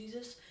don't know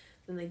Jesus,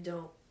 then they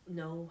don't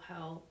know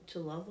how to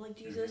love like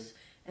Jesus.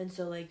 Mm-hmm. And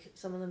so like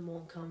some of them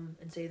won't come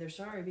and say they're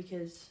sorry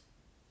because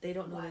they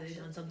don't know that they've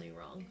done something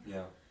wrong.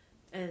 Yeah.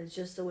 And it's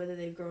just the way that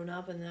they've grown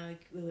up, and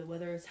like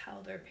whether it's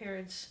how their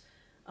parents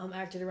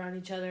acted around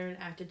each other and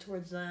acted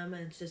towards them,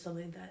 and it's just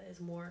something that is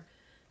more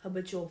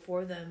habitual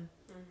for them.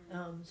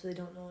 Mm-hmm. So they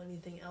don't know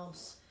anything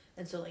else,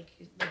 and so like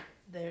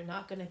they're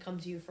not going to come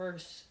to you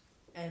first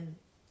and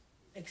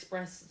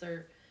express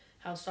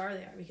how sorry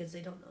they are because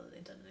they don't know that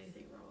they've done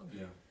anything wrong.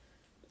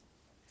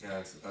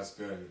 Yeah, that's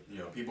good.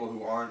 People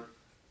who aren't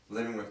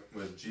living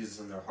with Jesus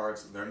in their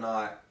hearts, they're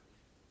not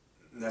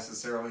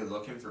necessarily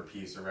looking for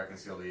peace or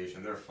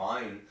reconciliation. They're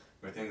fine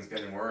with things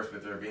getting worse,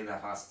 but there being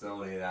that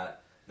hostility,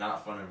 that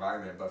not fun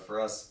environment. But for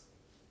us,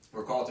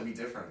 we're called to be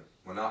different.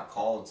 We're not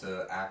called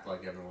to act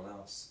like everyone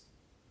else.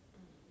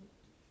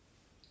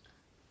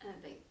 And I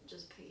think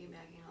just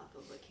piggybacking off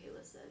of what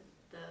Kayla said,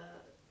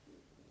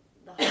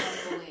 the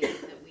humbling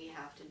that we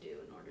have to do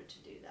in order to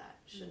do that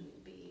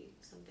shouldn't be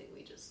something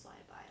we just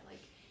slide by.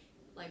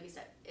 Like we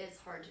said, it's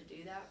hard to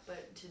do that,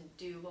 but to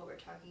do what we're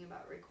talking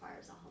about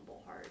requires a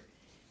humble heart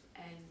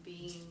and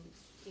being,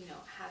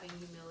 having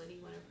humility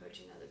when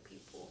approaching other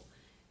people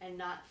and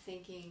not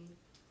thinking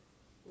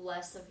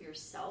less of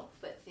yourself,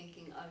 but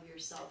thinking of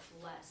yourself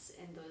less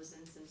in those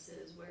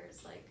instances where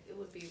it's like, it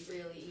would be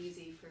really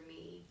easy for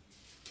me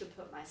to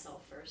put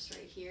myself first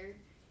right here,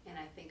 and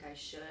I think I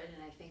should,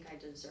 and I think I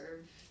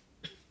deserve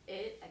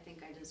it. I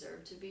think I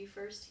deserve to be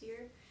first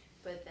here,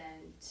 but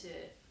then to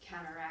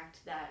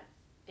counteract that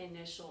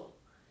initial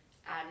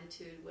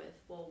attitude with,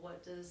 well,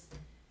 what does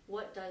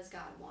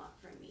God want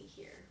from me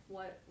here?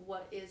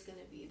 What is going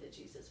to be the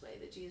Jesus way?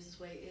 The Jesus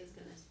way is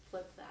going to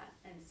flip that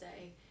and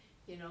say,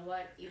 you know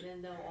what,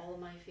 even though all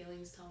of my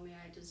feelings tell me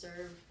I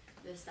deserve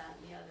this, that,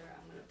 and the other,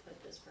 I'm going to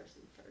put this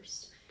person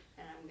first.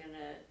 And I'm going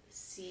to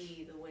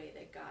see the way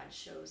that God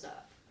shows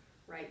up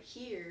right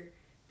here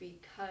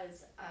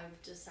because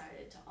I've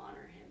decided to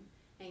honor him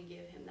and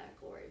give him that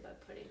glory by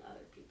putting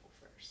other people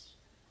first.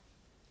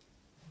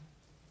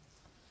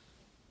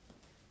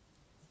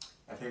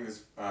 I think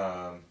this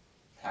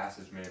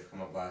passage may have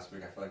come up last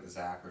week. I feel like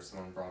Zach or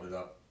someone brought it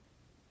up.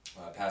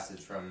 A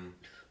passage from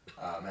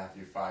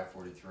Matthew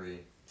 5:43,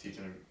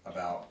 teaching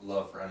about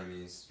love for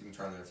enemies. You can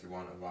turn there if you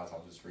want, otherwise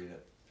I'll just read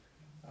it.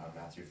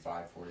 Matthew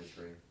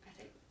 5:43. I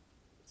think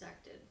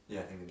Zach did. Yeah,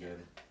 I think it did.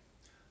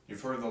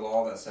 You've heard the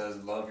law that says,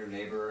 love your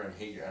neighbor and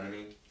hate your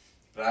enemy.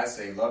 But I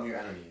say, love your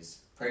enemies.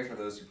 Pray for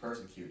those who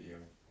persecute you.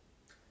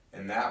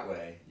 In that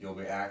way, you'll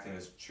be acting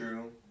as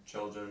true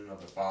children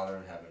of the Father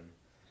in heaven.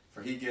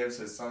 For he gives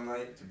his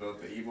sunlight to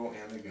both the evil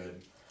and the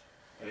good,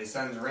 and he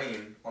sends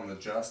rain on the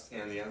just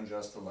and the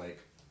unjust alike.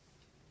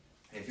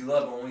 If you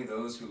love only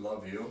those who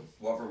love you,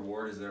 what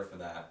reward is there for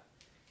that?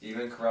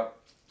 Even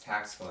corrupt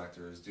tax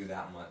collectors do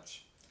that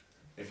much.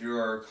 If you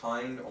are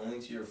kind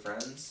only to your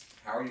friends,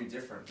 how are you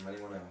different from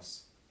anyone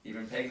else?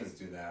 Even pagans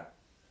do that.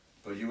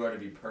 But you are to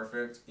be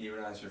perfect,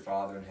 even as your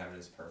Father in heaven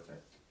is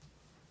perfect.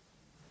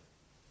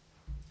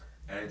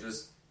 And it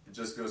just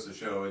goes to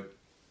show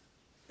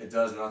it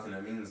does nothing.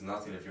 It means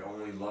nothing if you're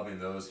only loving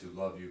those who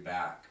love you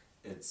back.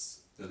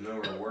 There's no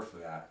reward for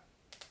that.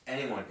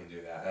 Anyone can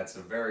do that. That's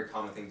a very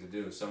common thing to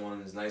do. If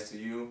someone is nice to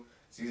you,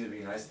 it's easy to be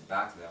nice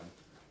back to them.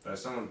 But if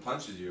someone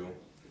punches you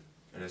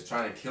and is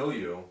trying to kill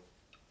you,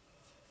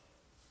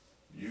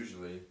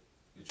 usually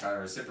you try to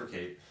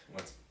reciprocate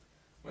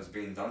what's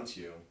being done to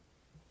you.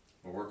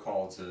 But we're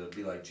called to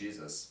be like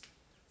Jesus.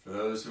 For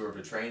those who are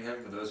betraying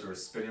him, for those who are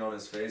spitting on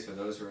his face, for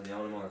those who are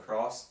nailing him on the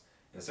cross,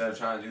 instead of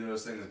trying to do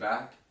those things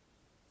back,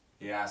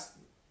 he asked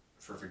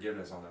for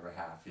forgiveness on their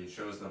behalf. He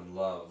shows them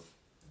love.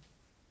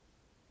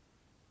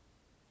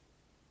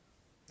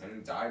 And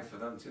he died for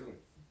them too.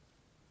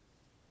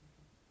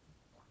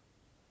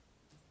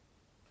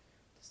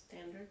 The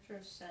standards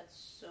are set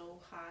so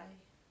high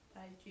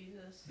by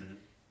Jesus. Mm-hmm.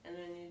 And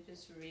then you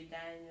just read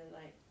that and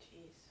you're like,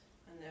 jeez,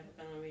 I'm never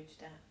going to reach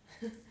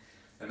that.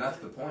 And that's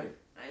the point.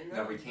 I know.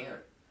 That we can't.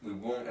 We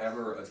won't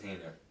ever attain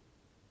it.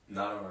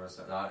 Not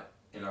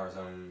in our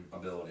own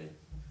ability.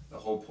 The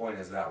whole point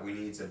is that we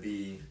need to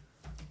be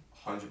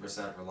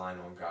 100% relying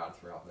on God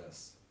throughout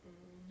this.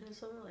 And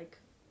something like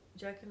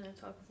Jack and I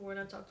talked before, and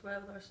I talked about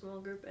it with our small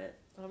group at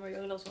our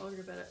young adult small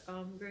group at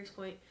Grace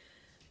Point.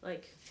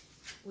 Like,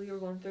 we were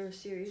going through a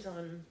series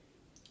on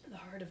the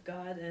heart of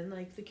God and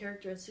like the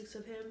characteristics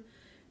of him,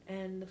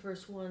 and the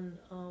first one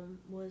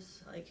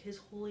was like his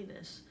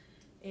holiness,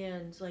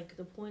 and like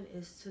the point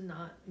is to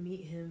not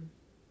meet him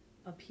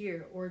up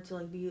here or to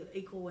like be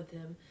equal with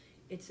him.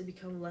 It's to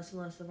become less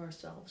and less of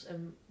ourselves,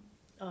 and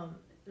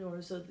in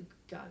order so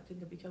that God can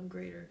become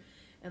greater.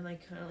 And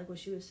like kind of like what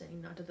she was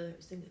saying, not to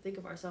think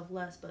of ourselves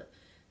less, but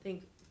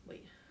think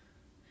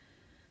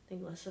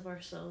less of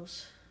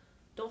ourselves.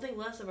 Don't think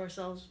less of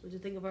ourselves, but to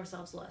think of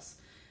ourselves less.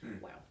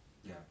 Wow.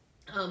 Yeah.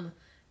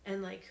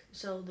 And like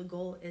so the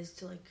goal is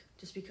to like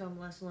just become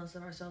less and less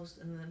of ourselves,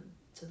 and then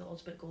so the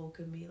ultimate goal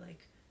can be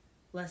like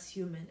less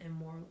human and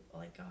more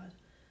like God.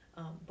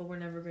 But we're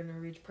never going to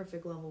reach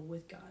perfect level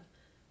with God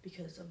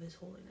because of his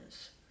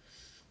holiness.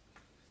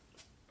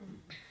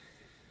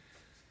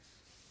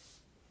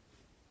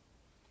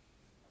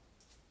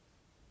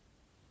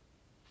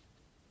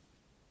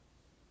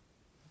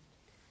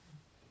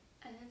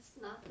 And it's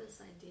not this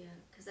idea,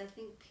 because I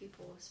think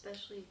people,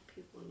 especially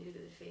people new to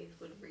the faith,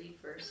 would read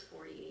verse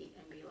 48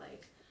 and be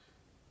like,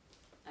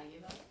 I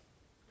give up.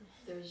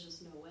 There's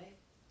just no way.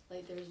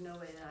 Like, there's no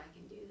way that I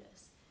can do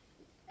this.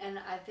 And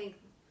I think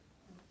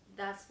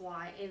that's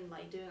why, in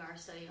like doing our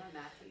study on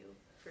Matthew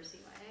for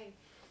CYA,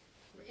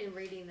 in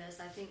reading this,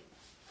 I think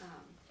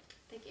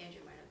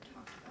Andrew might have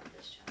talked about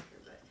this chapter,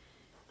 but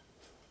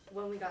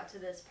when we got to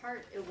this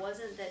part, it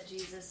wasn't that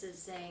Jesus is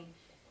saying,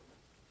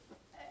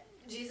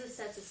 Jesus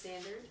sets a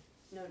standard,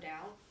 no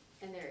doubt,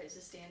 and there is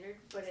a standard,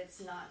 but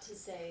it's not to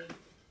say,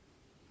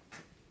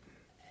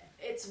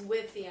 it's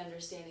with the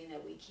understanding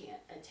that we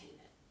can't attain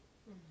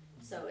it.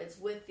 Mm-hmm. So it's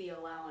with the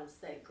allowance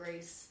that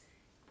grace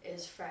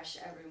is fresh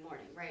every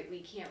morning, right? We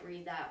can't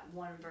read that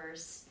one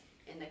verse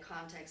in the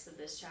context of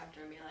this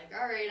chapter and be like,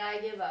 all right, I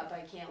give up,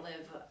 I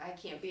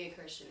can't be a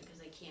Christian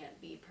because I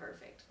can't be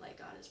perfect like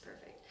God is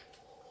perfect.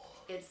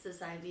 It's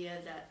this idea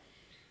that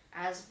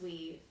as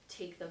we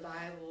take the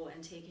Bible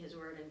and take his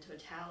word in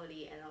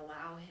totality and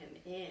allow him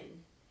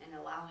in and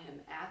allow him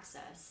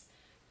access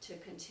to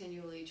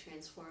continually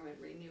transform and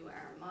renew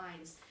our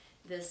minds,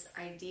 this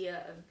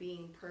idea of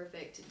being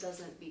perfect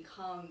doesn't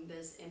become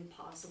this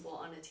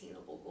impossible,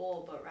 unattainable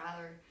goal, but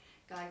rather,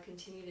 God,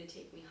 continue to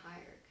take me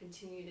higher,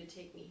 continue to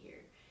take me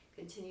here,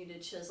 continue to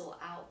chisel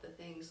out the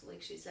things,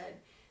 like she said,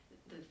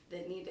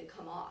 that need to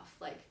come off.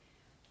 Like,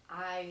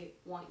 I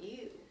want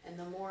you, and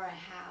the more I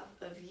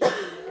have of you,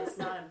 it's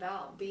not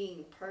about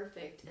being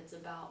perfect, it's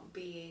about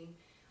being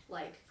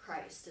like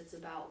Christ. It's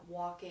about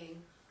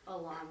walking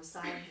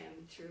alongside him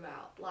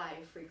throughout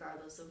life,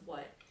 regardless of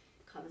what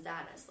comes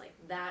at us. Like,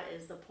 that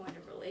is the point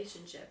of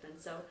relationship. And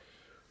so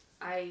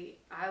I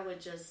would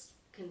just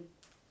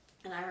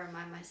and I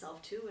remind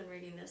myself too when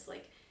reading this,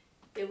 like,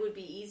 it would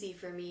be easy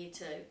for me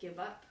to give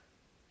up.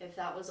 If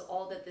that was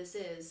all that this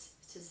is,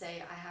 to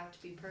say I have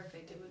to be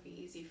perfect, it would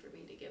be easy for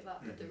me to give up.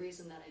 Mm-hmm. But the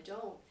reason that I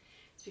don't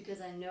is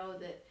because I know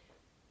that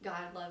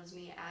God loves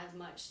me as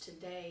much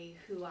today,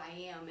 who I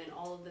am, and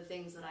all of the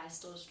things that I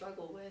still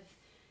struggle with,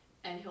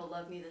 and he'll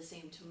love me the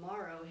same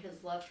tomorrow.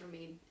 His love for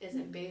me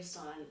isn't based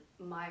on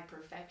my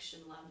perfection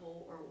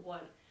level or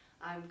what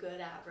I'm good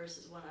at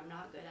versus what I'm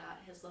not good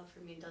at. His love for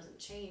me doesn't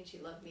change. He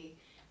loved me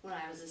when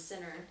I was a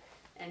sinner,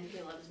 and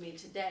he loves me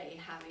today,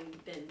 having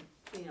been,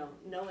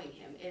 knowing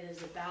him. It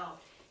is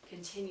about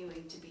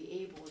continuing to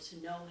be able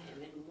to know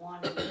him and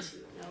wanting to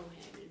know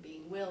him and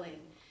being willing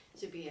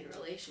to be in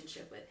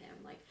relationship with him.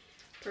 Like,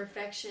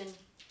 perfection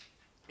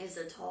is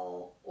a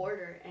tall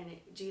order, and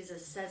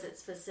Jesus says it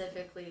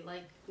specifically,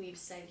 like we've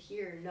said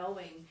here,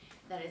 knowing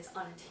that it's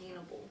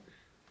unattainable,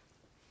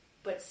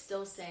 but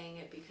still saying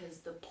it because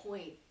the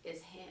point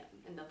is him,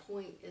 and the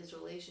point is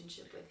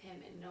relationship with him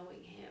and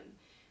knowing him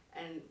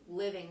and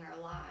living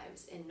our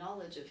lives in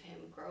knowledge of him,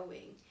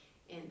 growing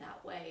in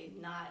that way,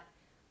 not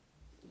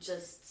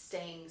just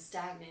staying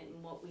stagnant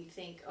in what we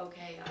think,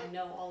 okay, I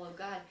know all of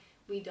God.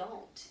 We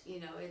don't.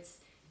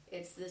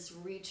 It's this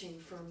reaching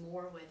for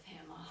more with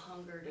him, a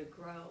hunger to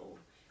grow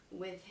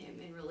with him,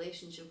 in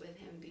relationship with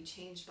him, be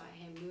changed by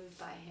him, moved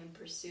by him,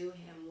 pursue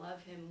him,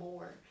 love him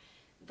more.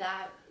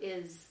 That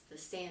is the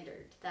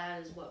standard.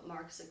 That is what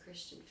marks a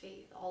Christian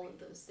faith. All of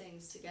those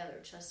things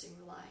together, trusting,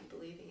 relying,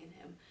 believing in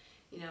him.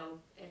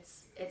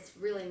 It's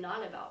really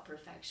not about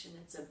perfection.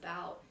 It's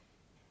about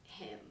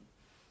him.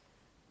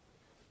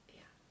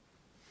 Yeah.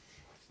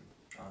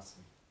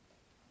 Awesome.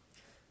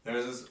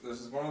 There's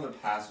this one other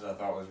passage I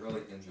thought was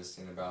really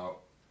interesting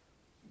about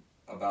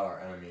our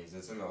enemies.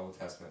 It's in the Old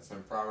Testament. It's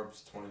in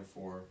Proverbs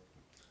 24,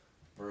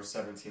 verse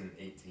 17 and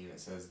 18. It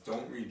says,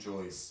 "Don't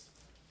rejoice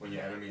when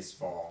your enemies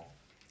fall.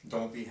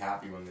 Don't be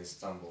happy when they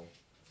stumble.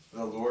 For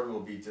the Lord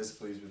will be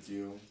displeased with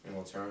you and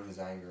will turn his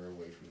anger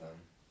away from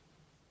them."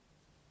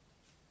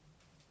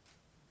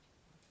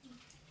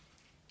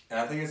 And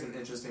I think it's an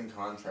interesting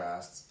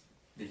contrast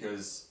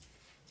because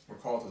we're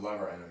called to love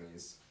our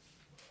enemies.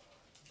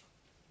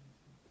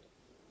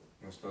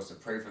 We're supposed to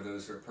pray for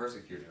those who are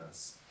persecuting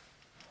us.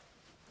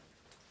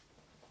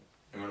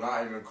 And we're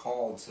not even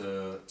called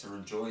to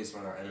rejoice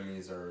when our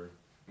enemies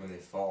when they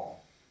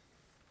fall.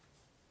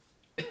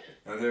 Now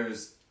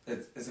it's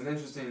an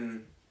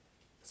interesting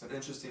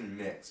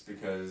mix,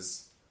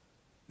 because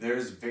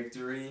there's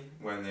victory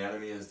when the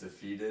enemy is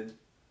defeated.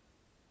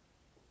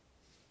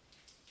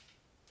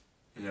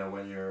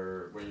 When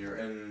you're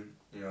in,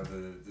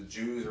 the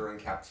Jews are in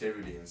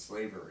captivity and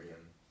slavery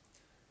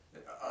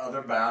and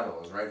other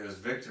battles, right? There's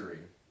victory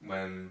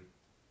when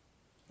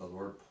the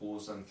Lord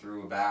pulls them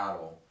through a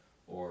battle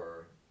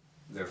or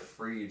they're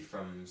freed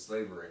from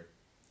slavery.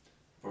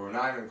 But we're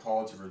not even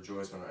called to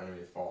rejoice when our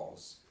enemy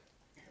falls.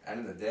 At the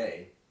end of the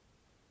day,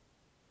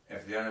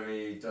 if the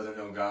enemy doesn't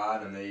know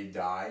God and they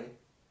die,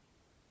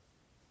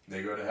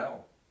 they go to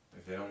hell.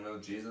 If they don't know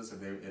Jesus,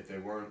 if they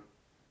weren't,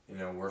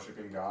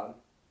 worshiping God,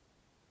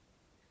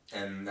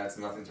 and that's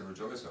nothing to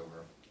rejoice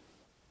over.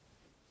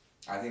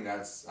 I think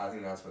that's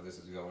what this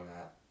is going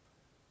at.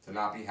 To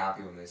not be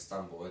happy when they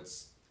stumble.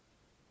 It's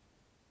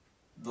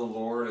the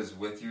Lord is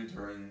with you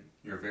during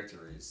your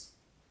victories,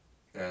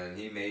 and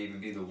he may even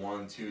be the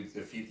one to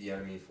defeat the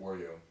enemy for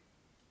you.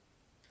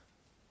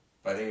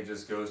 But I think it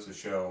just goes to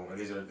show, and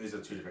these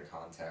are two different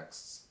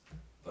contexts,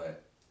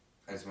 but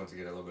I just want to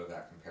get a little bit of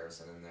that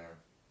comparison in there.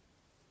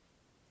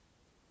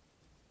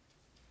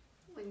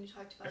 When you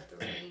talked about the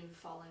rain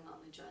falling on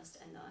the just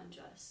and the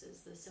unjust,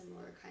 is the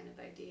similar kind of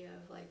idea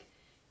of, like,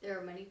 there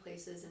are many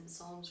places in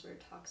Psalms where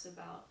it talks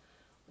about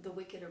the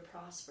wicked are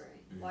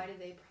prospering. Mm-hmm. Why do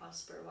they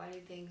prosper? Why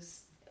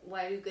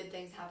do good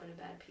things happen to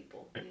bad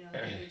people?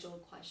 The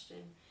age-old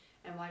question.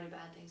 And why do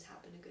bad things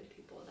happen to good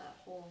people? That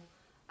whole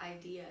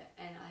idea.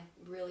 And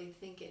I really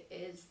think it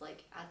is,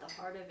 like, at the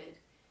heart of it,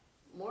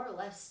 more or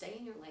less, stay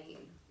in your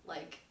lane.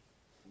 Like,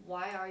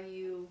 why are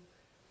you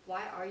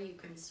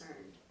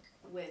concerned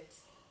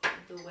with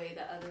the way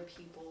that other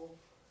people,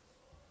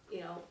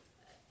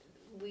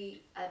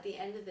 at the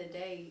end of the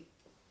day,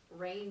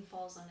 rain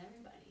falls on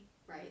everybody,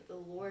 right? The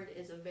Lord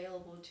is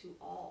available to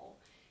all.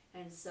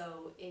 And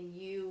so in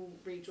you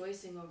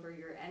rejoicing over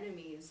your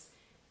enemies,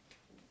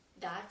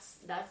 that's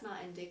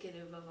not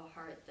indicative of a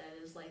heart that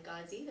is like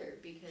God's either,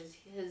 because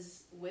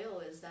his will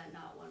is that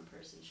not one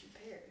person should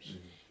perish.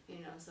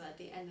 Mm-hmm. So at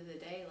the end of the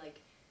day,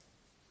 like,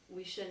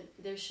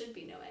 there should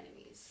be no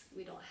enemies.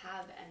 We don't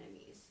have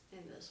enemies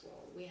in this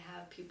world. We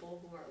have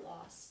people who are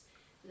lost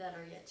that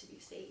are yet to be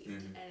saved.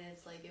 Mm-hmm. And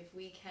it's like, if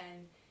we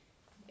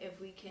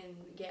can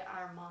get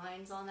our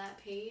minds on that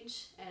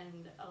page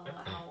and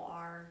allow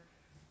our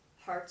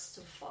hearts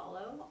to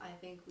follow, I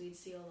think we'd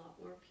see a lot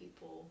more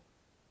people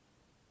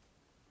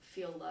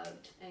feel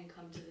loved and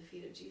come to the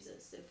feet of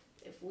Jesus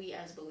if we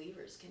as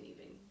believers can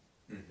even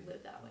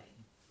live that way.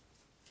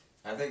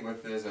 I think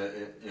with this,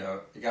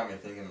 it got me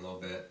thinking a little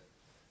bit,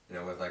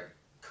 with like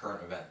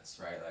current events,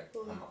 right? Like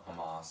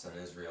Hamas and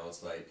Israel.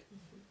 It's like,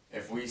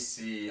 if we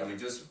see,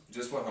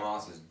 just what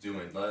Hamas is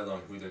doing, let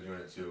alone who they're doing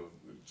it to,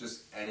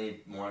 just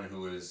anyone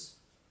who is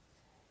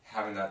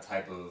having that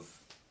type of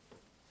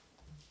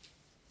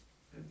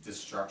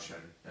destruction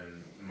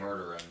and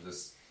murder and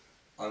just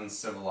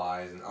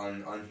uncivilized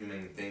and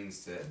unhuman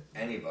things to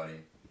anybody,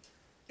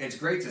 it's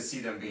great to see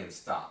them being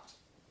stopped.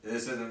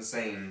 this isn't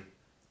saying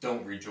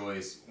don't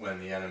rejoice when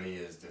the enemy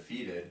is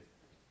defeated,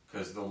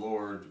 because the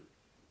Lord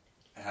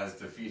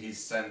has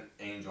He's sent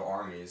angel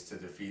armies to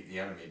defeat the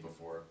enemy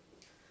before.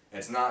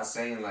 It's not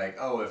saying like,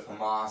 oh, if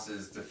Hamas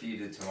is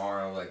defeated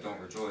tomorrow, like, don't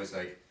rejoice.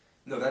 Like,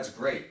 no, that's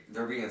great.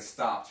 They're being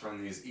stopped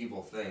from these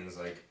evil things.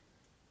 Like,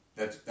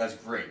 that's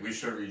great. We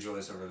should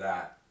rejoice over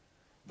that.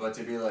 But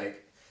to be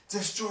like,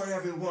 destroy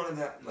every one of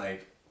them,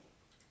 like,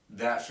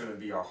 that shouldn't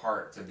be our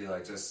heart. To be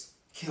like, just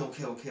kill,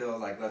 kill, kill.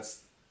 Like,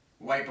 let's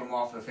wipe them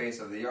off the face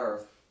of the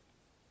earth.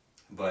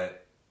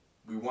 But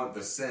we want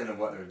the sin of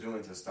what they're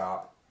doing to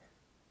stop.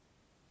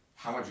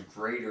 How much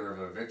greater of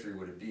a victory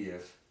would it be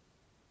if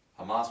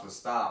Hamas was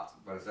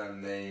stopped, but if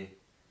then they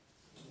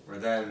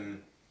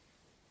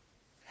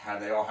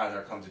all had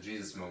their come to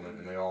Jesus moment,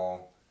 and they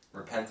all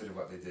repented of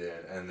what they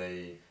did, and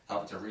they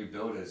helped to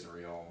rebuild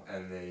Israel,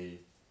 and they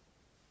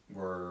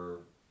were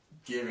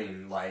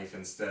giving life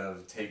instead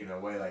of taking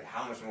away. Like,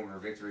 how much more of a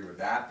victory would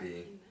that be?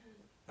 Amen.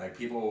 Like,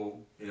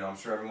 people, I'm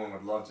sure everyone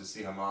would love to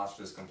see Hamas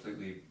just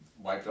completely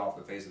wiped off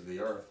the face of the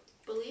earth.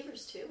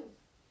 Believers too.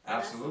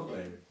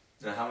 Absolutely.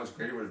 And how much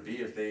greater would it be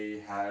if they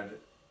had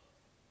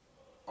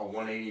a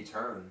 180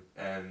 turn?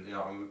 And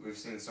we've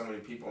seen so many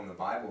people in the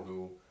Bible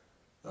who,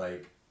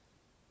 like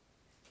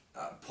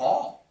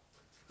Paul,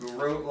 who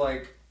wrote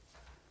like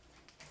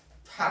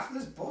half of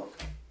this book.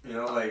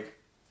 Like,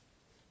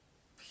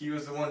 he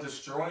was the one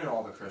destroying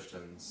all the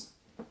Christians,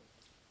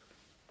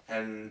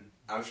 and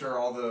I'm sure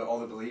all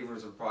the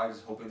believers were probably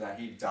just hoping that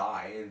he'd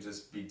die and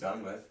just be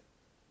done with.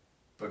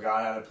 But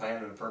God had a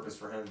plan and a purpose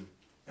for him,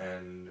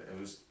 and it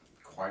was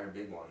quite a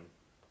big one.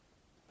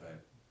 But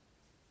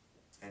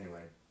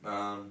anyway,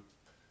 I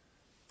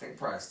think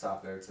probably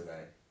stop there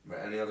today. But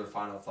any other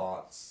final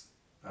thoughts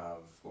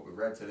of what we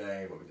read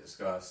today, what we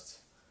discussed,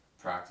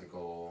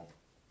 practical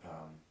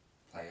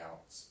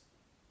playouts?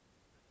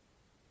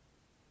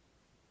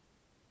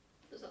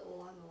 Just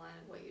along the line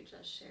of what you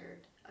just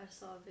shared, I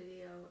saw a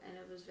video and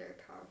it was very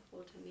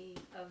powerful to me.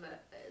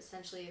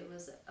 Essentially, it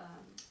was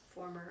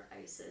former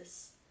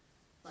ISIS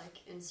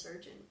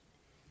insurgent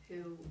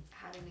who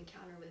had an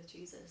encounter with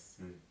Jesus,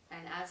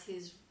 and as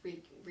he's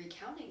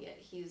recounting it,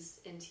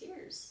 he's in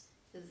tears.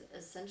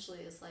 Essentially,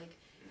 it's like,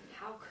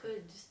 how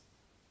could,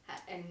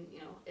 and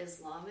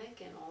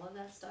Islamic and all of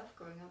that stuff,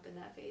 growing up in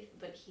that faith,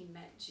 but he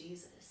met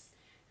Jesus,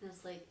 and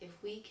it's like, if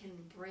we can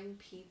bring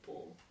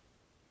people.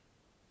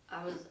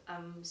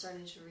 I'm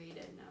starting to read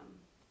in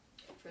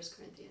 1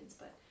 Corinthians,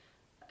 but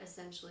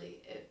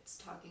essentially it's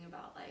talking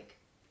about like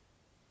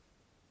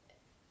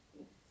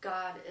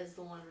God is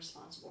the one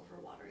responsible for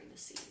watering the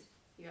seed.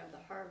 You have the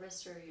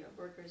harvester, you have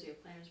workers, you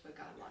have planters, but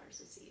God waters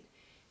the seed.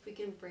 If we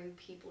can bring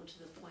people to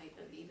the point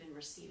of even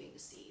receiving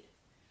seed,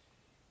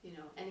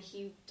 and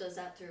he does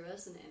that through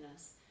us and in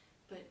us,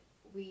 but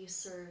we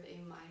serve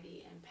a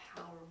mighty and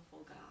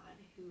powerful God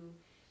who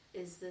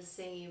is the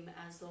same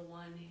as the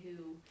one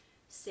who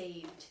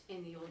saved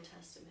in the Old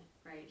Testament,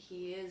 right?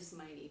 He is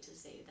mighty to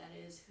save. That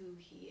is who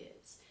he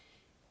is.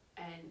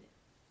 And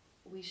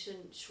we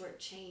shouldn't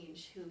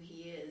shortchange who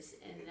he is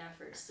in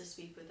efforts to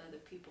speak with other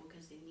people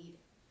because they need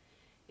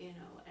it,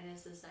 And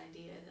it's this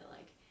idea that,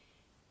 like,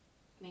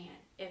 man,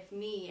 if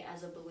me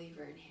as a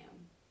believer in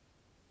him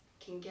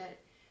can get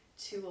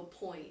to a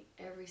point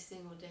every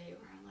single day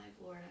where I'm like,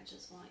 Lord, I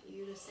just want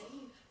you to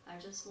save. I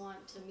just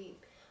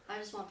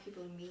want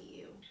people to meet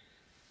you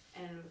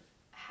and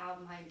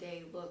have my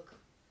day look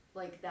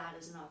like that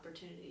is an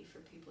opportunity for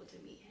people to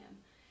meet him.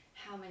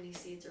 How many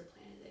seeds are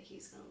planted that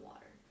he's going to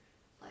water?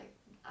 Like,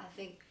 I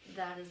think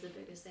that is the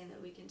biggest thing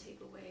that we can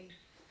take away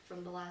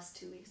from the last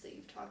 2 weeks that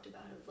you've talked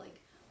about, of like,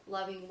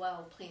 loving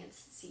well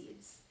plants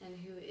seeds, and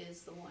who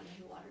is the one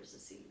who waters the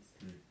seeds?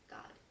 God.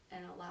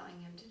 And allowing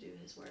him to do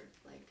his work.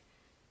 Like,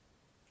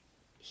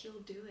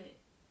 he'll do it,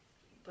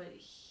 but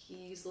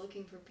he's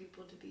looking for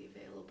people to be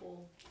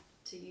available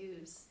to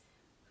use.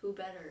 Who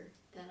better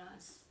than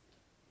us?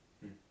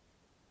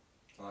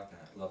 I like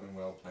that. Loving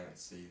well plant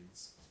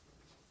seeds.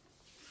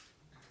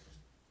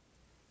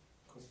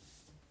 Cool.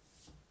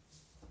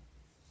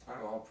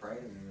 Alright, well, I'll pray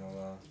and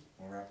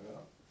we'll wrap it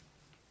up.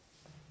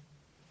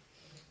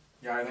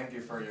 Yeah, I thank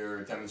you for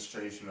your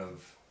demonstration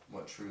of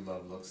what true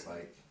love looks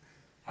like.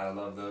 How to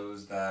love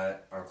those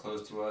that are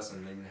close to us,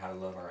 and even how to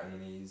love our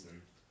enemies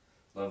and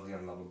love the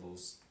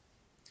unlovables.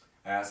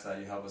 I ask that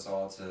you help us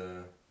all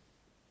to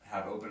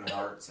have open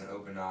hearts and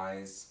open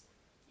eyes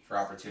for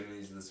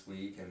opportunities this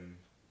week, and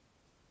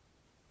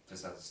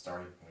just as a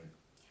starting point.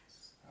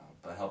 Yes.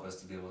 But help us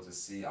to be able to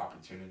see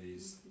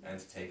opportunities and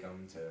to take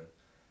them,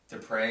 to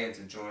pray and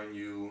to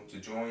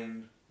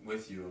join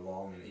with you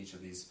along in each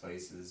of these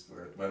places,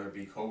 whether it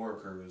be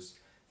coworkers,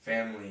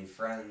 family,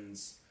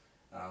 friends,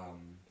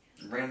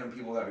 random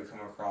people that we come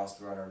across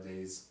throughout our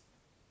days.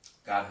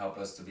 God, help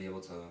us to be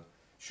able to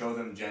show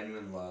them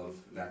genuine love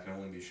that can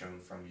only be shown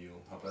from you.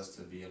 Help us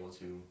to be able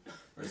to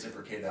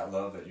reciprocate that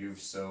love that you've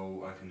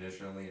so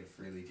unconditionally and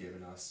freely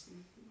given us.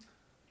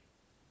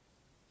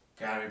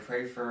 God, we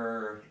pray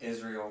for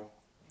Israel,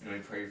 and we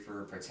pray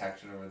for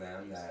protection over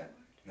them, that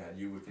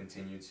you would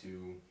continue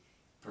to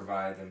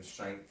provide them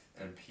strength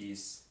and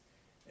peace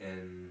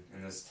in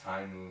this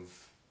time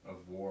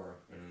of war,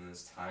 and in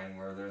this time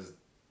where there's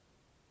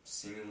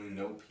seemingly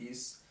no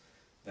peace,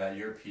 that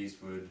your peace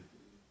would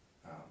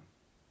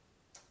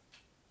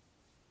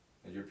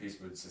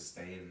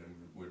sustain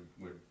and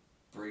would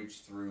breach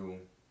through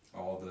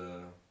all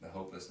the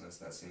hopelessness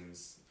that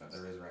seems that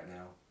there is right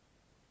now.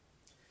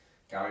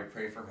 God, we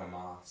pray for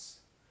Hamas,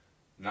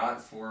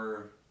 not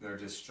for their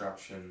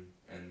destruction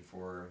and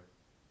for,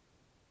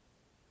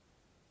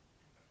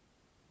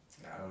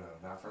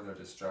 not for their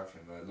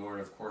destruction, but Lord,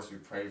 of course, we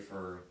pray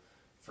for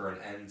an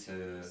end to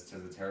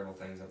the terrible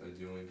things that they're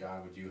doing.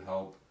 God, would you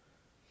help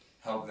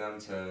them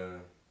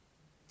to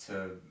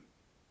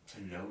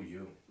know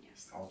you?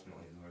 Yes.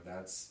 Ultimately, Lord,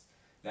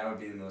 that would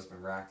be the most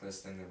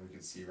miraculous thing that we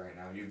could see right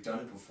now. You've done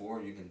it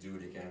before, you can do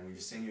it again.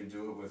 We've seen you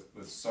do it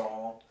with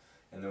Saul,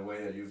 and the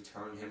way that you've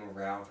turned him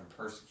around from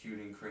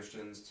persecuting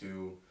Christians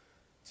to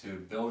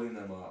building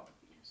them up.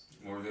 Yes.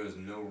 Lord, there's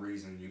no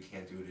reason you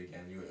can't do it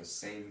again. You are the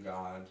same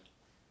God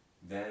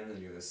then,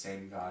 and you're the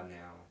same God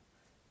now.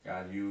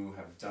 God, you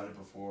have done it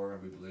before,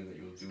 and we believe that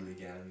you will do it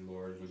again.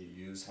 Lord, would you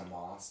use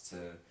Hamas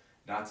to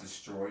not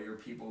destroy your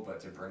people, but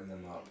to bring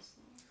them up? Yes,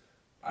 Lord.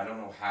 I don't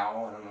know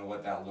how, I don't know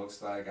what that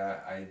looks like.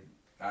 I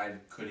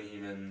couldn't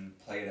even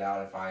play it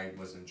out if I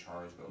was in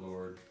charge, but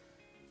Lord,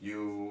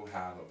 you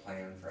have a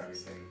plan for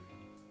everything.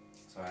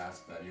 So I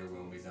ask that your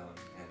will be done,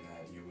 and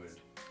that you would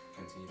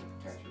continue to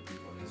protect your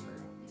people in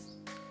Israel.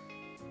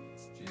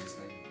 In Jesus'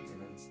 name,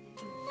 amen.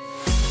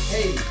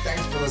 Hey,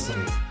 thanks for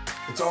listening.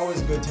 It's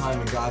always a good time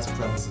when God's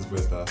presence is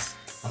with us.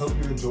 I hope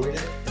you enjoyed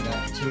it, and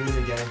that you tune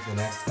in again for the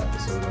next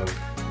episode of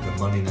the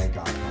Monday Night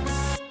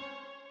Godcast.